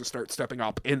 Somebody needs to start stepping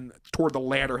up in toward the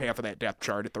latter half of that depth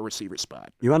chart at the receiver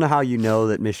spot. You want to know how you know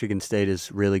that Michigan State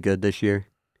is really good this year?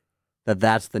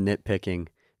 That's the nitpicking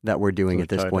that we're doing at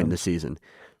this point in the season.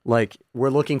 Like,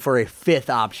 we're looking for a 5th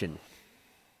option.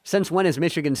 Since when has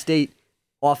Michigan State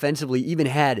offensively even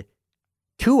had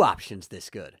 2 options this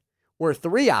good? Or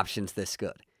 3 options this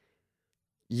good?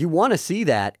 You want to see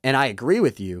that, and I agree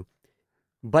with you,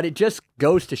 but it just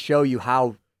goes to show you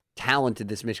how talented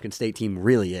this Michigan State team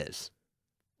really is.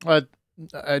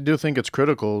 I do think it's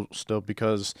critical still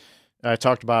because I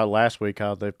talked about it last week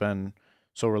how they've been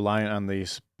so reliant on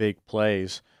these big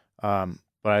plays. But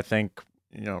I think,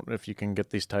 if you can get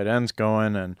these tight ends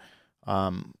going and,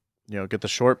 get the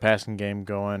short passing game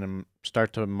going and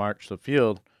start to march the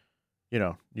field,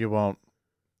 you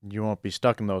won't be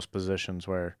stuck in those positions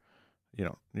where,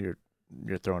 you're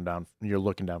throwing down, you're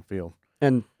looking downfield.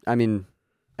 And I mean,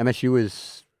 MSU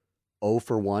was 0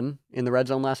 for 1 in the red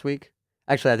zone last week.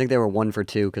 Actually, I think they were 1 for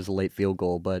 2 because of the late field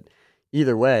goal. But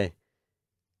either way,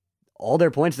 all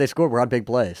their points they scored were on big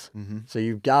plays. Mm-hmm. So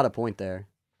you've got a point there.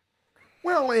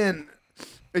 Well, and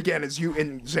again,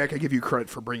 Zach, I give you credit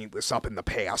for bringing this up in the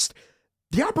past.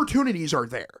 The opportunities are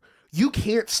there. You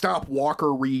can't stop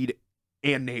Walker, Reed,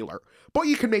 and Naylor, but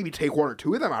you can maybe take 1 or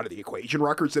 2 of them out of the equation.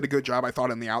 Rutgers did a good job, I thought,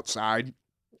 on the outside.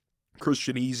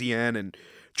 Christian Ezian and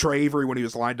Trey Avery, when he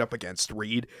was lined up against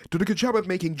Reed, did a good job of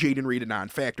making Jaden Reed a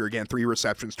non-factor. Again, 3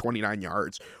 receptions, 29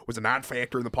 yards. Was a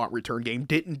non-factor in the punt return game.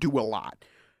 Didn't do a lot.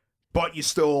 But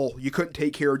you couldn't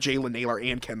take care of Jalen Naylor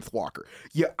and Kenneth Walker.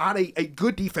 On a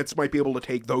good defense might be able to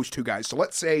take those 2 guys. So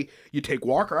let's say you take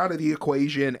Walker out of the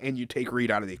equation and you take Reed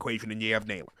out of the equation and you have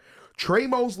Naylor. Trey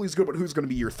Mosley's good, but who's going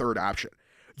to be your 3rd option?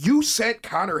 You sent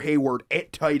Connor Hayward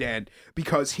at tight end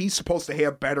because he's supposed to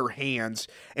have better hands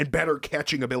and better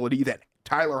catching ability than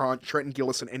Tyler Hunt, Trenton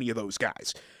Gillis, and any of those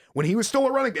guys. When he was still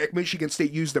a running back, Michigan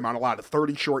State used him on a lot of 3rd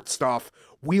and short stuff,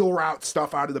 wheel route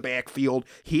stuff out of the backfield.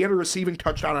 He had a receiving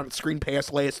touchdown on a screen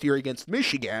pass last year against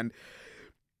Michigan,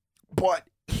 but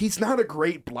he's not a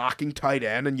great blocking tight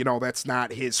end, and, that's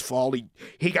not his fault.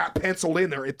 He got penciled in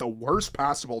there at the worst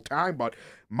possible time, but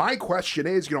my question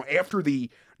is, after the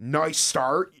nice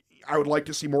start, I would like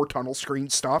to see more tunnel screen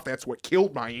stuff. That's what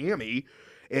killed Miami.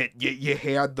 You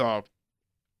had the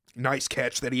nice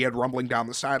catch that he had rumbling down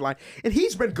the sideline, and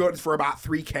he's been good for about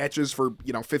 3 catches for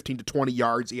 15 to 20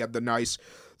 yards. He had the nice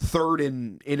 3rd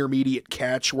and intermediate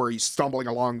catch where he's stumbling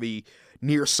along the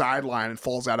near sideline and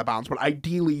falls out of bounds, but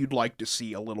ideally you'd like to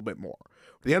see a little bit more.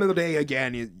 At the end of the day,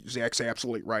 again, Zach's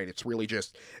absolutely right. It's really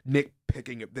just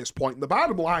nitpicking at this point. And the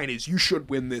bottom line is you should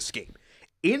win this game.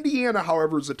 Indiana,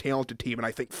 however, is a talented team, and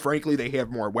I think, frankly, they have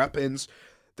more weapons.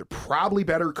 They're probably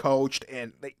better coached,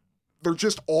 and they're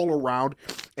just all around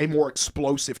a more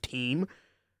explosive team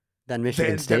than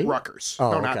Michigan State? Than Rutgers.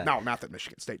 Oh, no, okay. not that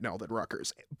Michigan State. No, than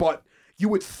Rutgers. But you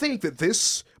would think that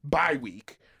this bye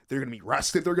week, they're going to be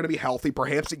rested, they're going to be healthy.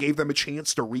 Perhaps it gave them a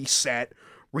chance to reset,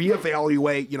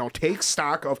 reevaluate, take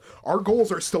stock of our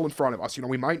goals are still in front of us.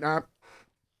 We might not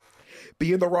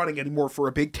be in the running anymore for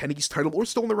a Big Ten East title. We're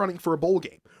still in the running for a bowl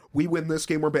game. We win this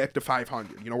game, we're back to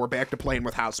 500. We're back to playing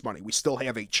with house money. We still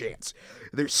have a chance.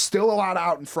 There's still a lot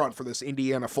out in front for this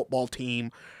Indiana football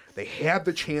team. They had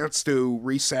the chance to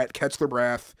reset, catch their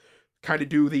breath, kind of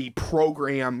do the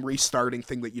program restarting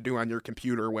thing that you do on your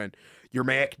computer when your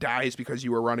Mac dies because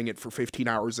you were running it for 15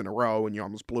 hours in a row and you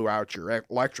almost blew out your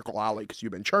electrical outlet because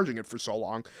you've been charging it for so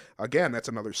long. Again, that's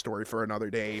another story for another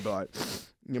day, but,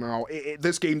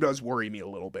 this game does worry me a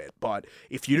little bit. But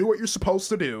if you do what you're supposed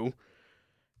to do,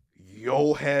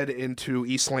 you'll head into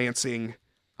East Lansing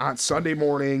on Sunday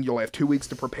morning. You'll have 2 weeks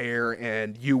to prepare,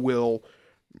 and you will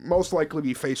most likely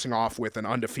be facing off with an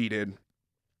undefeated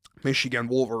Michigan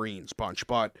Wolverines bunch.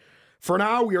 But for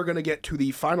now, we are going to get to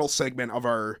the final segment of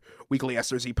our weekly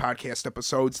SRZ podcast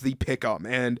episodes, the Pick'em.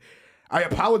 And I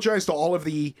apologize to all of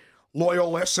the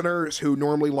loyal listeners who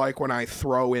normally like when I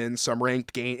throw in some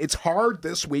ranked game. It's hard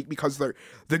this week because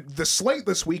the slate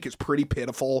this week is pretty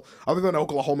pitiful. Other than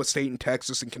Oklahoma State and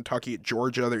Texas and Kentucky at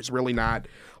Georgia, there's really not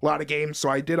a lot of games. So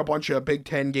I did a bunch of Big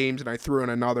Ten games and I threw in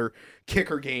another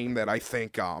kicker game that I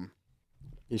think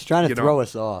he's trying to throw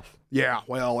us off. Yeah,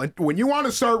 well, and when you want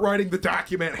to start writing the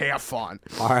document, have fun.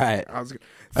 All right.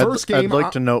 I'd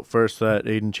like to note first that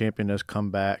Aiden Champion has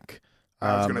come back.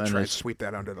 I was going to try and sweep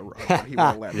that under the rug, but he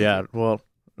won't let me. Yeah, well,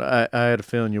 I had a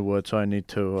feeling you would, so I need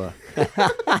to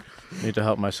need to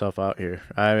help myself out here.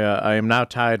 I am now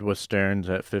tied with Stearns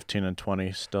at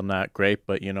 15-20. Still not great,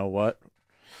 but you know what?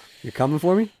 You're coming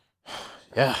for me?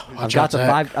 Yeah, I've got the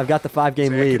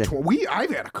 5-game lead. I've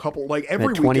had a couple like every At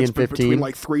week 20 it's and been 15. between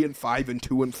like 3 and 5 and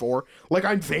 2 and 4. Like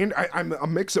I'm a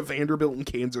mix of Vanderbilt and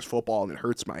Kansas football, and it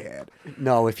hurts my head.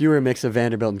 No, if you were a mix of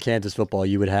Vanderbilt and Kansas football,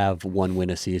 you would have one win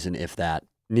a season, if that.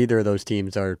 Neither of those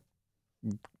teams are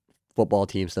football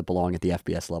teams that belong at the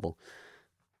FBS level.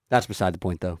 That's beside the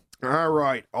point, though. All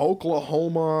right,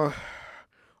 Oklahoma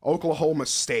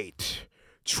State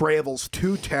travels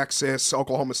to Texas.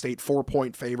 Oklahoma State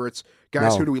 4-point favorites.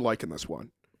 Guys, No. who do we like in this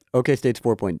one? OK State's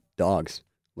 4-point dogs.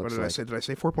 What looks did I like. say? Did I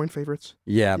say 4-point favorites?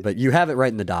 Yeah, but you have it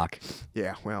right in the doc.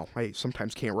 Yeah, well, I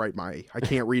sometimes can't I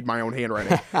can't read my own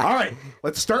handwriting. All right,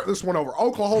 let's start this one over.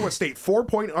 Oklahoma State,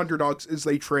 4-point underdogs as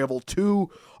they travel to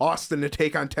Austin to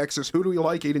take on Texas. Who do we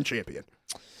like, Aiden Champion?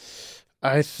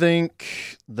 I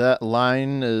think that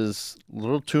line is a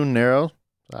little too narrow.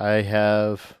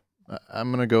 I'm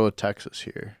gonna go with Texas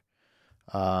here.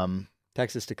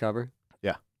 Texas to cover?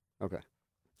 Yeah. Okay.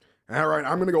 All right,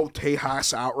 I'm going to go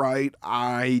Tejas outright.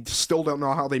 I still don't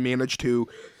know how they managed to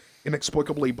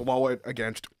inexplicably blow it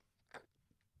against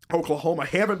Oklahoma.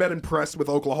 Haven't been impressed with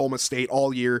Oklahoma State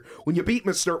all year. When you beat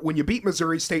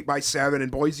Missouri State by 7 and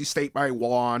Boise State by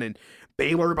 1 and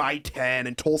Baylor by 10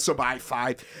 and Tulsa by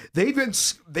 5, they've been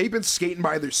skating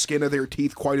by the skin of their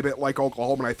teeth quite a bit like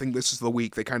Oklahoma, and I think this is the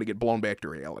week they kind of get blown back to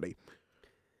reality.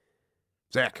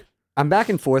 Zach. I'm back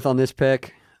and forth on this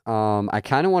pick. I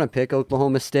kind of want to pick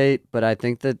Oklahoma State, but I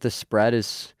think that the spread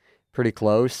is pretty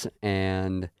close,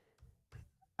 and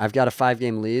I've got a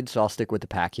 5-game lead, so I'll stick with the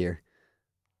pack here.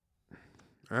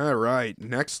 All right,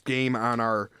 next game on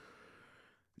our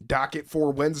docket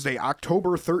for Wednesday,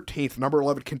 October 13th, number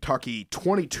 11 Kentucky,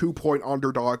 22-point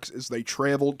underdogs as they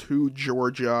travel to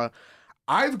Georgia.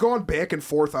 I've gone back and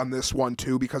forth on this one,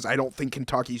 too, because I don't think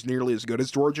Kentucky's nearly as good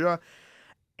as Georgia,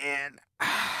 and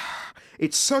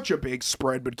it's such a big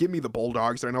spread, but give me the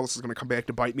Bulldogs. I know this is going to come back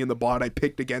to bite me in the butt. I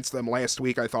picked against them last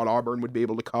week. I thought Auburn would be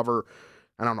able to cover.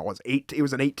 I don't know, it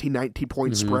was an 18,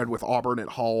 19-point spread with Auburn at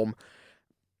home.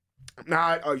 I'm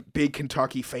not a big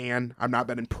Kentucky fan. I've not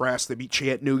been impressed. They beat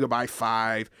Chattanooga by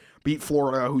 5, beat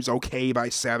Florida, who's okay, by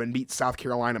 7, beat South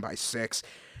Carolina by 6.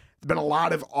 There's been a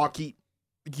lot of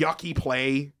yucky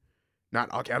play. Not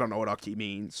ucky, I don't know what ucky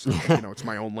means. It's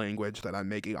my own language that I'm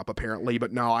making up apparently,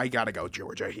 but no, I got to go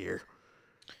Georgia here.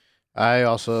 I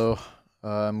also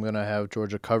I'm gonna have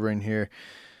Georgia covering here.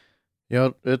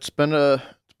 It's been a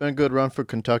good run for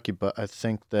Kentucky, but I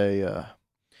think they're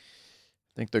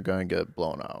gonna get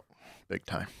blown out big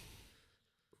time.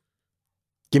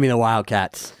 Give me the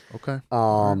Wildcats. Okay.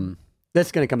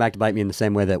 That's going to come back to bite me in the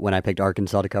same way that when I picked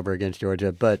Arkansas to cover against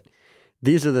Georgia. But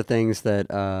these are the things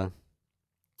that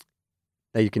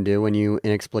you can do when you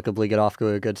inexplicably get off to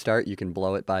a good start. You can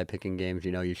blow it by picking games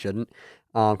you shouldn't.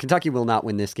 Kentucky will not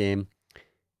win this game,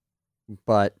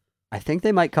 but I think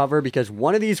they might cover because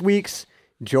one of these weeks,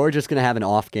 Georgia's going to have an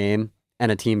off game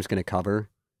and a team's going to cover.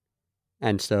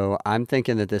 And so I'm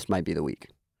thinking that this might be the week.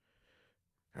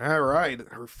 All right,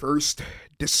 our first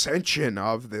dissension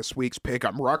of this week's pick.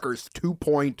 I'm Rutgers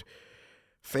 2-point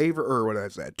favor, or what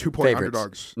is that? 2-point Favorites.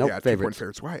 underdogs. Nope, yeah, 2-point favorites.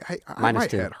 favorites. Why? Minus My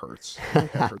 2. head hurts. My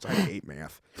head hurts. I hate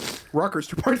math. Rutgers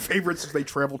 2-point favorites as they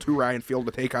travel to Ryan Field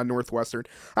to take on Northwestern.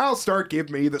 I'll start. Give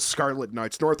me the Scarlet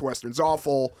Knights. Northwestern's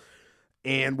awful.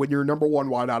 And when your number one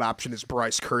wideout option is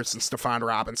Bryce Kurtz and Stephon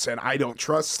Robinson, I don't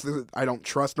trust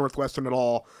Northwestern at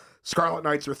all. Scarlet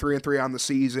Knights are 3-3 on the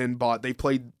season, but they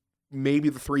played maybe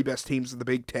the 3 best teams in the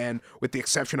Big Ten, with the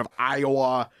exception of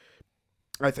Iowa.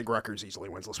 I think Rutgers easily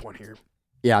wins this one here.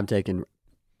 Yeah, I'm taking.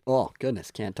 Oh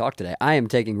goodness, can't talk today. I am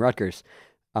taking Rutgers.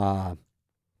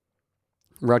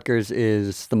 Rutgers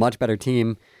is the much better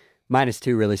team.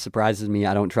 -2 really surprises me.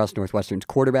 I don't trust Northwestern's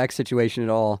quarterback situation at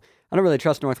all. I don't really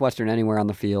trust Northwestern anywhere on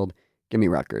the field. Give me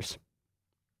Rutgers.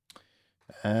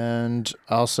 And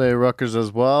I'll say Rutgers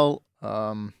as well.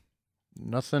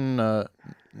 Nothing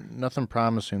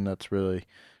promising that's really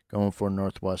going for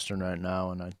Northwestern right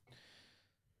now, and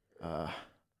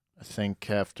I think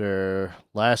after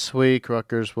last week,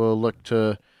 Rutgers will look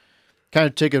to kind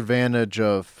of take advantage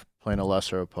of playing a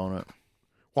lesser opponent.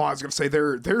 Well, I was going to say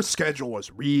their schedule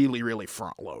was really, really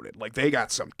front-loaded. Like, they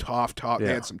got some tough. They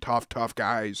had some tough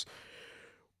guys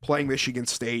playing Michigan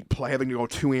State, having to go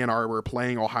to Ann Arbor,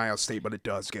 playing Ohio State, but it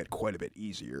does get quite a bit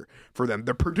easier for them.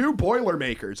 The Purdue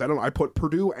Boilermakers, I put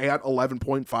Purdue at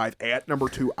 11.5 at number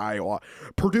 2 Iowa.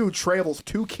 Purdue travels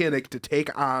to Kinnick to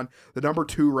take on the number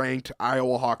 2 ranked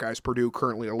Iowa Hawkeyes. Purdue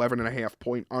currently 11.5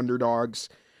 point underdogs.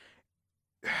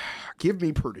 give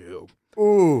me Purdue.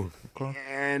 Ooh.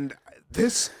 And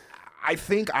this, I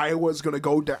think Iowa's going to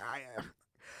go down.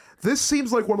 This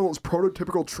seems like one of those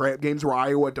prototypical trap games where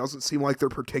Iowa doesn't seem like they're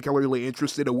particularly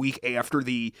interested a week after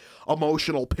the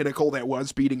emotional pinnacle that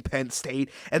was beating Penn State,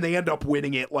 and they end up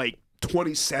winning it like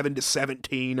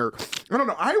 27-17, or I don't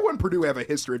know. Iowa and Purdue have a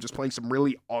history of just playing some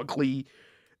really ugly,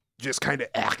 just kind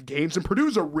of games, and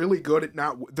Purdue's are really good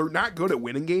at they're not good at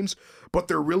winning games, but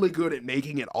they're really good at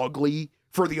making it ugly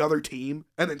for the other team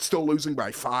and then still losing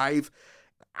by 5.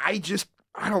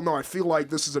 I don't know. I feel like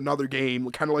this is another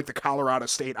game, kind of like the Colorado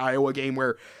State-Iowa game,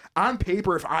 where on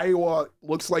paper, if Iowa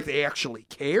looks like they actually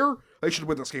care, they should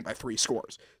win this game by 3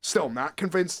 scores. Still not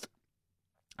convinced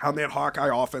on that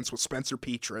Hawkeye offense with Spencer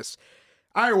Petras.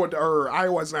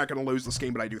 Iowa's not going to lose this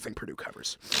game, but I do think Purdue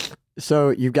covers. So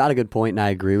you've got a good point, and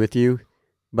I agree with you.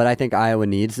 But I think Iowa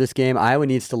needs this game. Iowa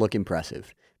needs to look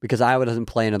impressive because Iowa doesn't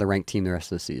play another ranked team the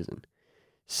rest of the season.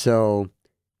 So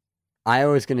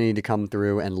Iowa is going to need to come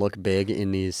through and look big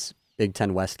in these Big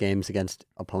Ten West games against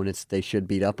opponents they should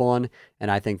beat up on.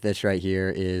 And I think this right here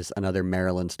is another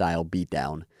Maryland-style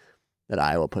beatdown that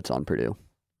Iowa puts on Purdue.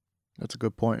 That's a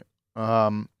good point.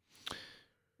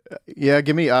 Yeah,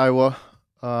 give me Iowa.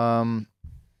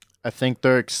 I think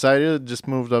they're excited. Just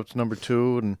moved up to number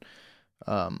 2,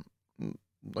 and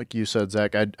like you said,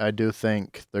 Zach, I do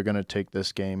think they're going to take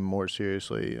this game more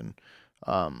seriously, and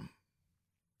I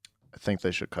think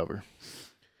they should cover.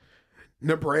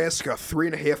 Nebraska,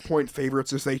 3.5-point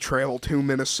favorites as they travel to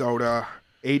Minnesota.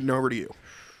 Aiden, over to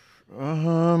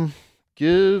you.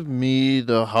 Give me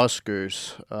the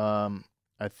Huskers.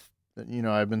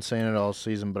 I've been saying it all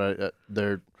season, but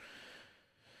they're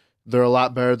a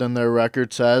lot better than their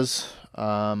record says.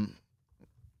 And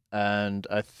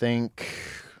I think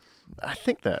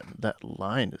that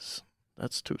line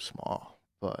that's too small.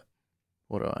 But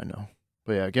what do I know?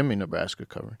 But yeah, give me Nebraska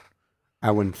covering. I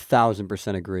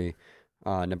 1,000% agree.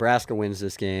 Nebraska wins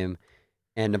this game,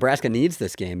 and Nebraska needs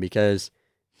this game because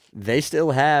they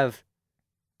still have,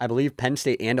 I believe, Penn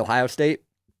State and Ohio State.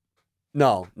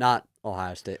 No, not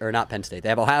Ohio State, or not Penn State. They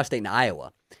have Ohio State and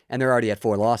Iowa, and they're already at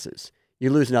 4 losses. You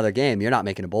lose another game, you're not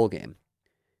making a bowl game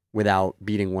without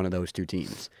beating one of those 2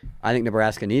 teams. I think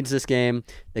Nebraska needs this game.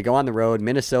 They go on the road.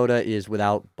 Minnesota is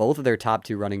without both of their top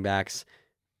 2 running backs.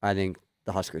 I think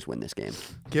the Huskers win this game.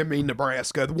 Give me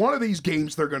Nebraska. One of these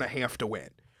games they're going to have to win.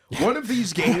 One of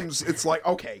these games, it's like,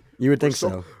 okay. You would think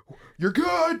so. You're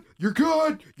good. You're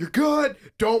good. You're good.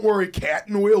 Don't worry,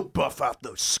 Catton will buff out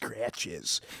those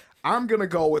scratches. I'm going to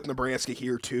go with Nebraska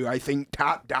here, too. I think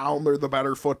top down, they're the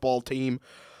better football team.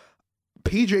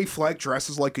 PJ Fleck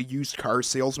dresses like a used car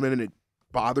salesman, and it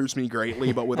bothers me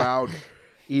greatly, but without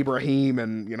Ibrahim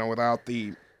and,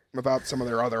 without some of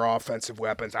their other offensive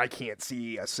weapons, I can't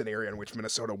see a scenario in which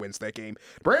Minnesota wins that game.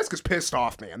 Nebraska's pissed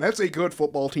off, man. That's a good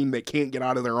football team that can't get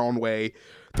out of their own way.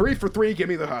 3 for 3, give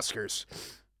me the Huskers.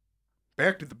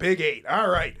 Back to the Big 8. All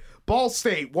right. Ball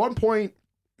State, 1 point.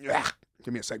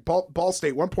 Give me a sec. Ball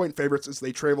State, 1-point favorites as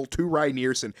they travel to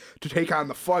Rynearson to take on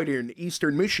the fighter in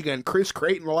Eastern Michigan. Chris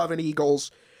Creighton, 11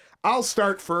 Eagles. I'll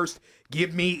start first.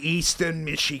 Give me Eastern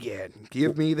Michigan.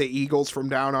 Give me the Eagles from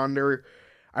down under.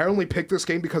 I only picked this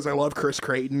game because I love Chris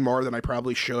Creighton more than I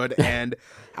probably should, and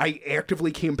I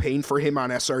actively campaigned for him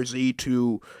on SRZ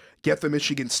to get the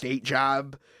Michigan State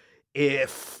job.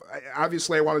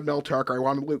 Obviously I wanted Mel Tucker, I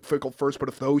wanted Luke Fickell first, but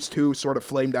if those two sort of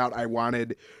flamed out, I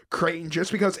wanted Creighton,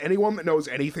 just because anyone that knows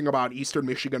anything about Eastern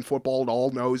Michigan football at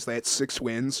all knows that 6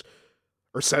 wins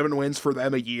or 7 wins for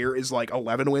them a year is like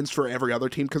 11 wins for every other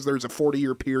team, because there's a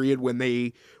 40-year period when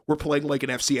they were playing like an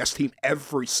FCS team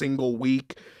every single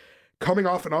week. Coming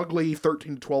off an ugly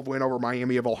 13-12 win over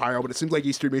Miami of Ohio, but it seems like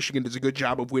Eastern Michigan does a good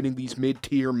job of winning these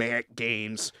mid-tier MAC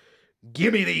games.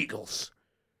 Give me the Eagles.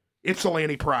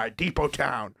 Ypsilanti Pride, Depot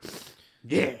Town.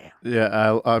 Yeah.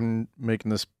 Yeah, I'm making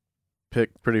this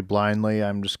pick pretty blindly.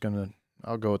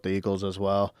 I'll go with the Eagles as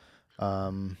well.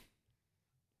 For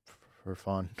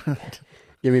fun.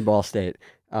 Give me Ball State.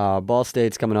 Ball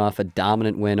State's coming off a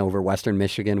dominant win over Western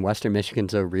Michigan. Western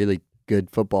Michigan's a really good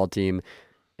football team,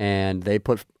 and they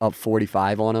put up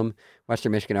 45 on them.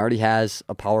 Western Michigan already has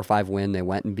a Power 5 win. They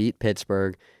went and beat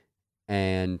Pittsburgh,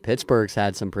 and Pittsburgh's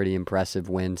had some pretty impressive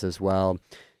wins as well.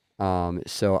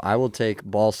 So I will take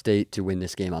Ball State to win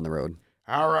this game on the road.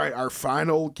 All right, our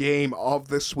final game of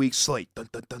this week's slate.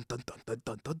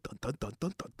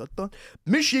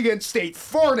 Michigan State,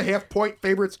 4.5-point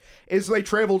favorites as they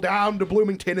travel down to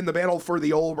Bloomington in the battle for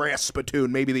the old brass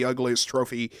spittoon, maybe the ugliest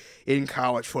trophy in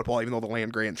college football, even though the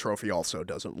land-grant trophy also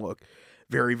doesn't look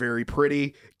Very, very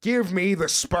pretty. Give me the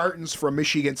Spartans from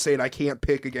Michigan State. I can't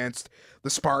pick against the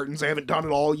Spartans. I haven't done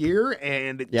it all year,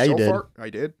 and Yeah, so you did. far I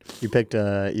did. You picked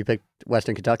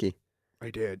Western Kentucky. I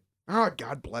did. Oh,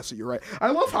 God bless it. You're right.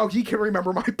 I love how he can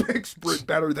remember my picks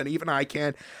better than even I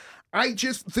can.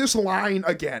 This line,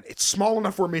 again, it's small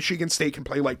enough where Michigan State can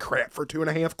play like crap for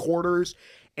 2.5 quarters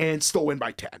and still win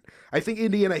by 10. I think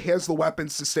Indiana has the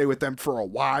weapons to stay with them for a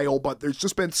while, but there's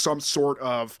just been some sort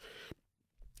of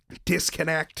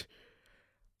disconnect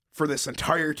for this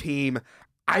entire team.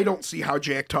 I don't see how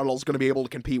Jack Tuttle is going to be able to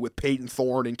compete with Peyton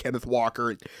Thorne and Kenneth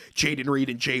Walker and Jaden Reed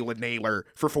and Jalen Naylor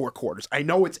for 4 quarters. I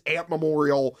know it's at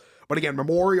Memorial, but again,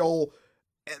 Memorial,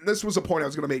 and this was a point I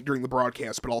was going to make during the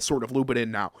broadcast, but I'll sort of loop it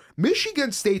in now.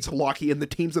 Michigan State's lucky in the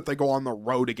teams that they go on the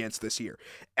road against this year.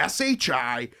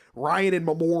 SHI, Ryan, and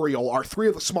Memorial are 3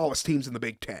 of the smallest teams in the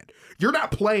Big Ten. You're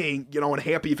not playing, in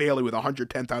Happy Valley with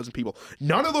 110,000 people.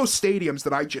 None of those stadiums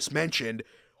that I just mentioned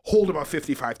hold about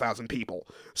 55,000 people.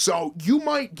 So you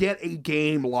might get a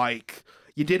game like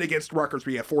you did against Rutgers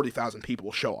where you have 40,000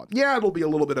 people show up. Yeah, it'll be a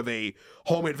little bit of a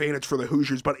home advantage for the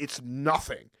Hoosiers, but it's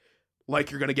nothing like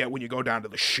you're going to get when you go down to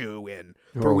the Shoe in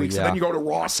 3 weeks. Yeah. And then you go to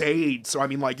Ross-Ade. So, I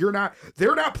mean, like, they're not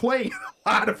playing a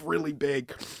lot of really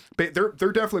big. They're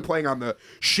definitely playing on the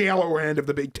shallow end of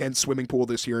the Big Ten swimming pool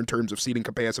this year in terms of seating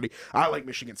capacity. I like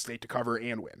Michigan State to cover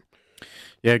and win.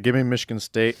 Yeah, give me Michigan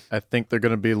State. I think they're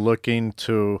going to be looking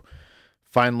to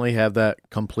finally have that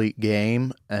complete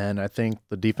game, and I think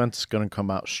the defense is going to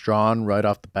come out strong right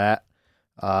off the bat.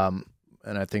 And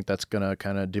I think that's going to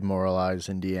kind of demoralize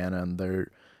Indiana, and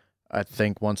I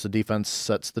think once the defense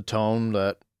sets the tone,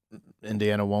 that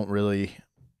Indiana won't really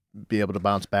be able to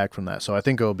bounce back from that. So I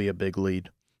think it'll be a big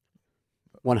lead.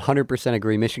 100%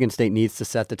 agree. Michigan State needs to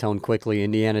set the tone quickly.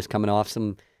 Indiana's coming off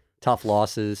some tough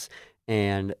losses,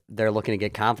 and they're looking to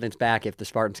get confidence back. If the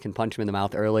Spartans can punch them in the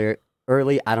mouth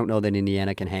early, I don't know that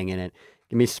Indiana can hang in it.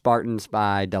 Give me Spartans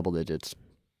by double digits.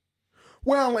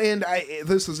 Well, and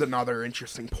this is another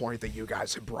interesting point that you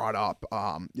guys have brought up.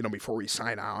 Before we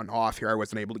sign on off here, I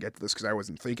wasn't able to get to this because I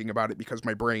wasn't thinking about it because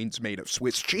my brain's made of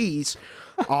Swiss cheese.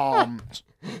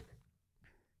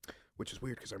 Which is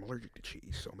weird because I'm allergic to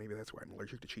cheese, so maybe that's why I'm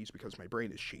allergic to cheese, because my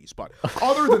brain is cheese. But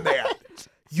other than that,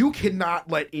 you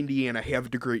cannot let Indiana have a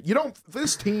degree.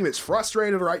 This team is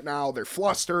frustrated right now. They're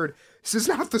flustered. This is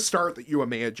not the start that you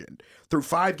imagined. Through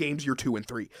 5 games, you're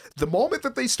 2-3. The moment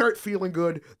that they start feeling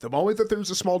good, the moment that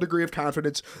there's a small degree of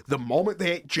confidence, the moment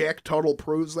that Jack Tuttle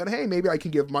proves that, hey, maybe I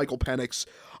can give Michael Penix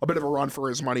a bit of a run for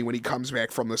his money when he comes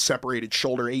back from the separated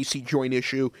shoulder AC joint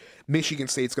issue, Michigan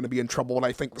State's going to be in trouble, and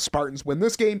I think the Spartans win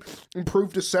this game,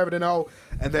 improve to 7-0,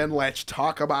 and then let's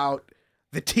talk about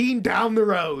the team down the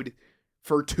road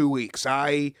for 2 weeks.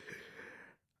 I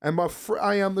am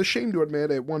ashamed to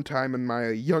admit at one time in my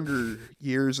younger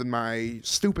years, in my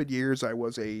stupid years, I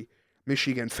was a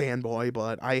Michigan fanboy,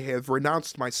 but I have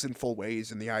renounced my sinful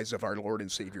ways in the eyes of our Lord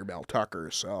and Savior Mel Tucker.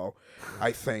 So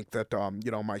I think that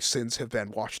my sins have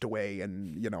been washed away,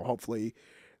 and hopefully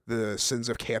the sins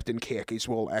of Captain Khakis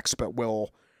will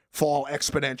fall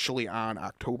exponentially on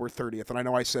October 30th. And I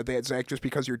know I said that, Zach, just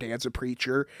because your dad's a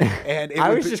preacher. And I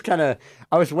was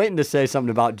waiting to say something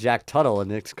about Jack Tuttle,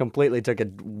 and it completely took a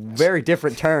very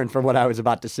different turn from what I was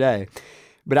about to say.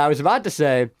 But I was about to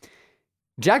say,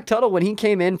 Jack Tuttle, when he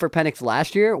came in for Penix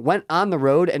last year, went on the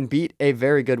road and beat a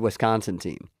very good Wisconsin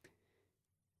team.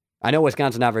 I know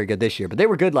Wisconsin's not very good this year, but they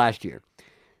were good last year.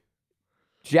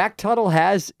 Jack Tuttle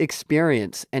has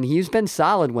experience, and he's been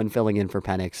solid when filling in for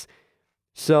Penix.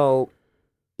 So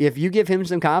if you give him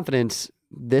some confidence,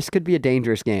 this could be a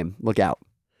dangerous game. Look out.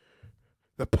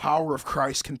 The power of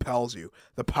Christ compels you.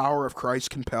 The power of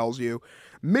Christ compels you.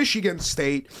 Michigan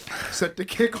State set to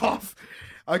kick off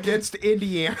against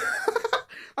Indiana.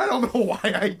 I don't know why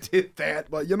I did that,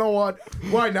 but you know what?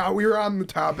 Why not? We were on the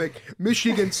topic.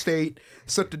 Michigan State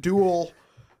set to do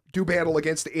battle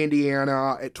against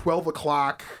Indiana at 12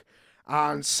 o'clock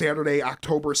on Saturday,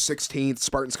 October 16th.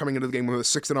 Spartans coming into the game with a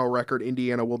 6-0 record.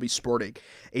 Indiana will be sporting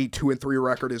a 2-3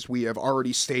 record, as we have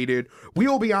already stated. We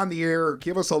will be on the air.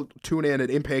 Give us a tune in at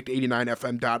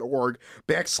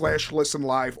impact89fm.org/listen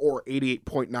live or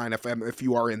 88.9 FM if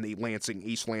you are in the Lansing,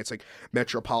 East Lansing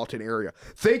metropolitan area.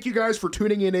 Thank you guys for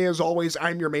tuning in. As always,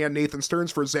 I'm your man, Nathan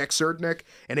Stearns, for Zach Serdnick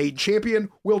and Aiden Champion.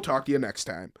 We'll talk to you next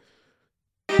time.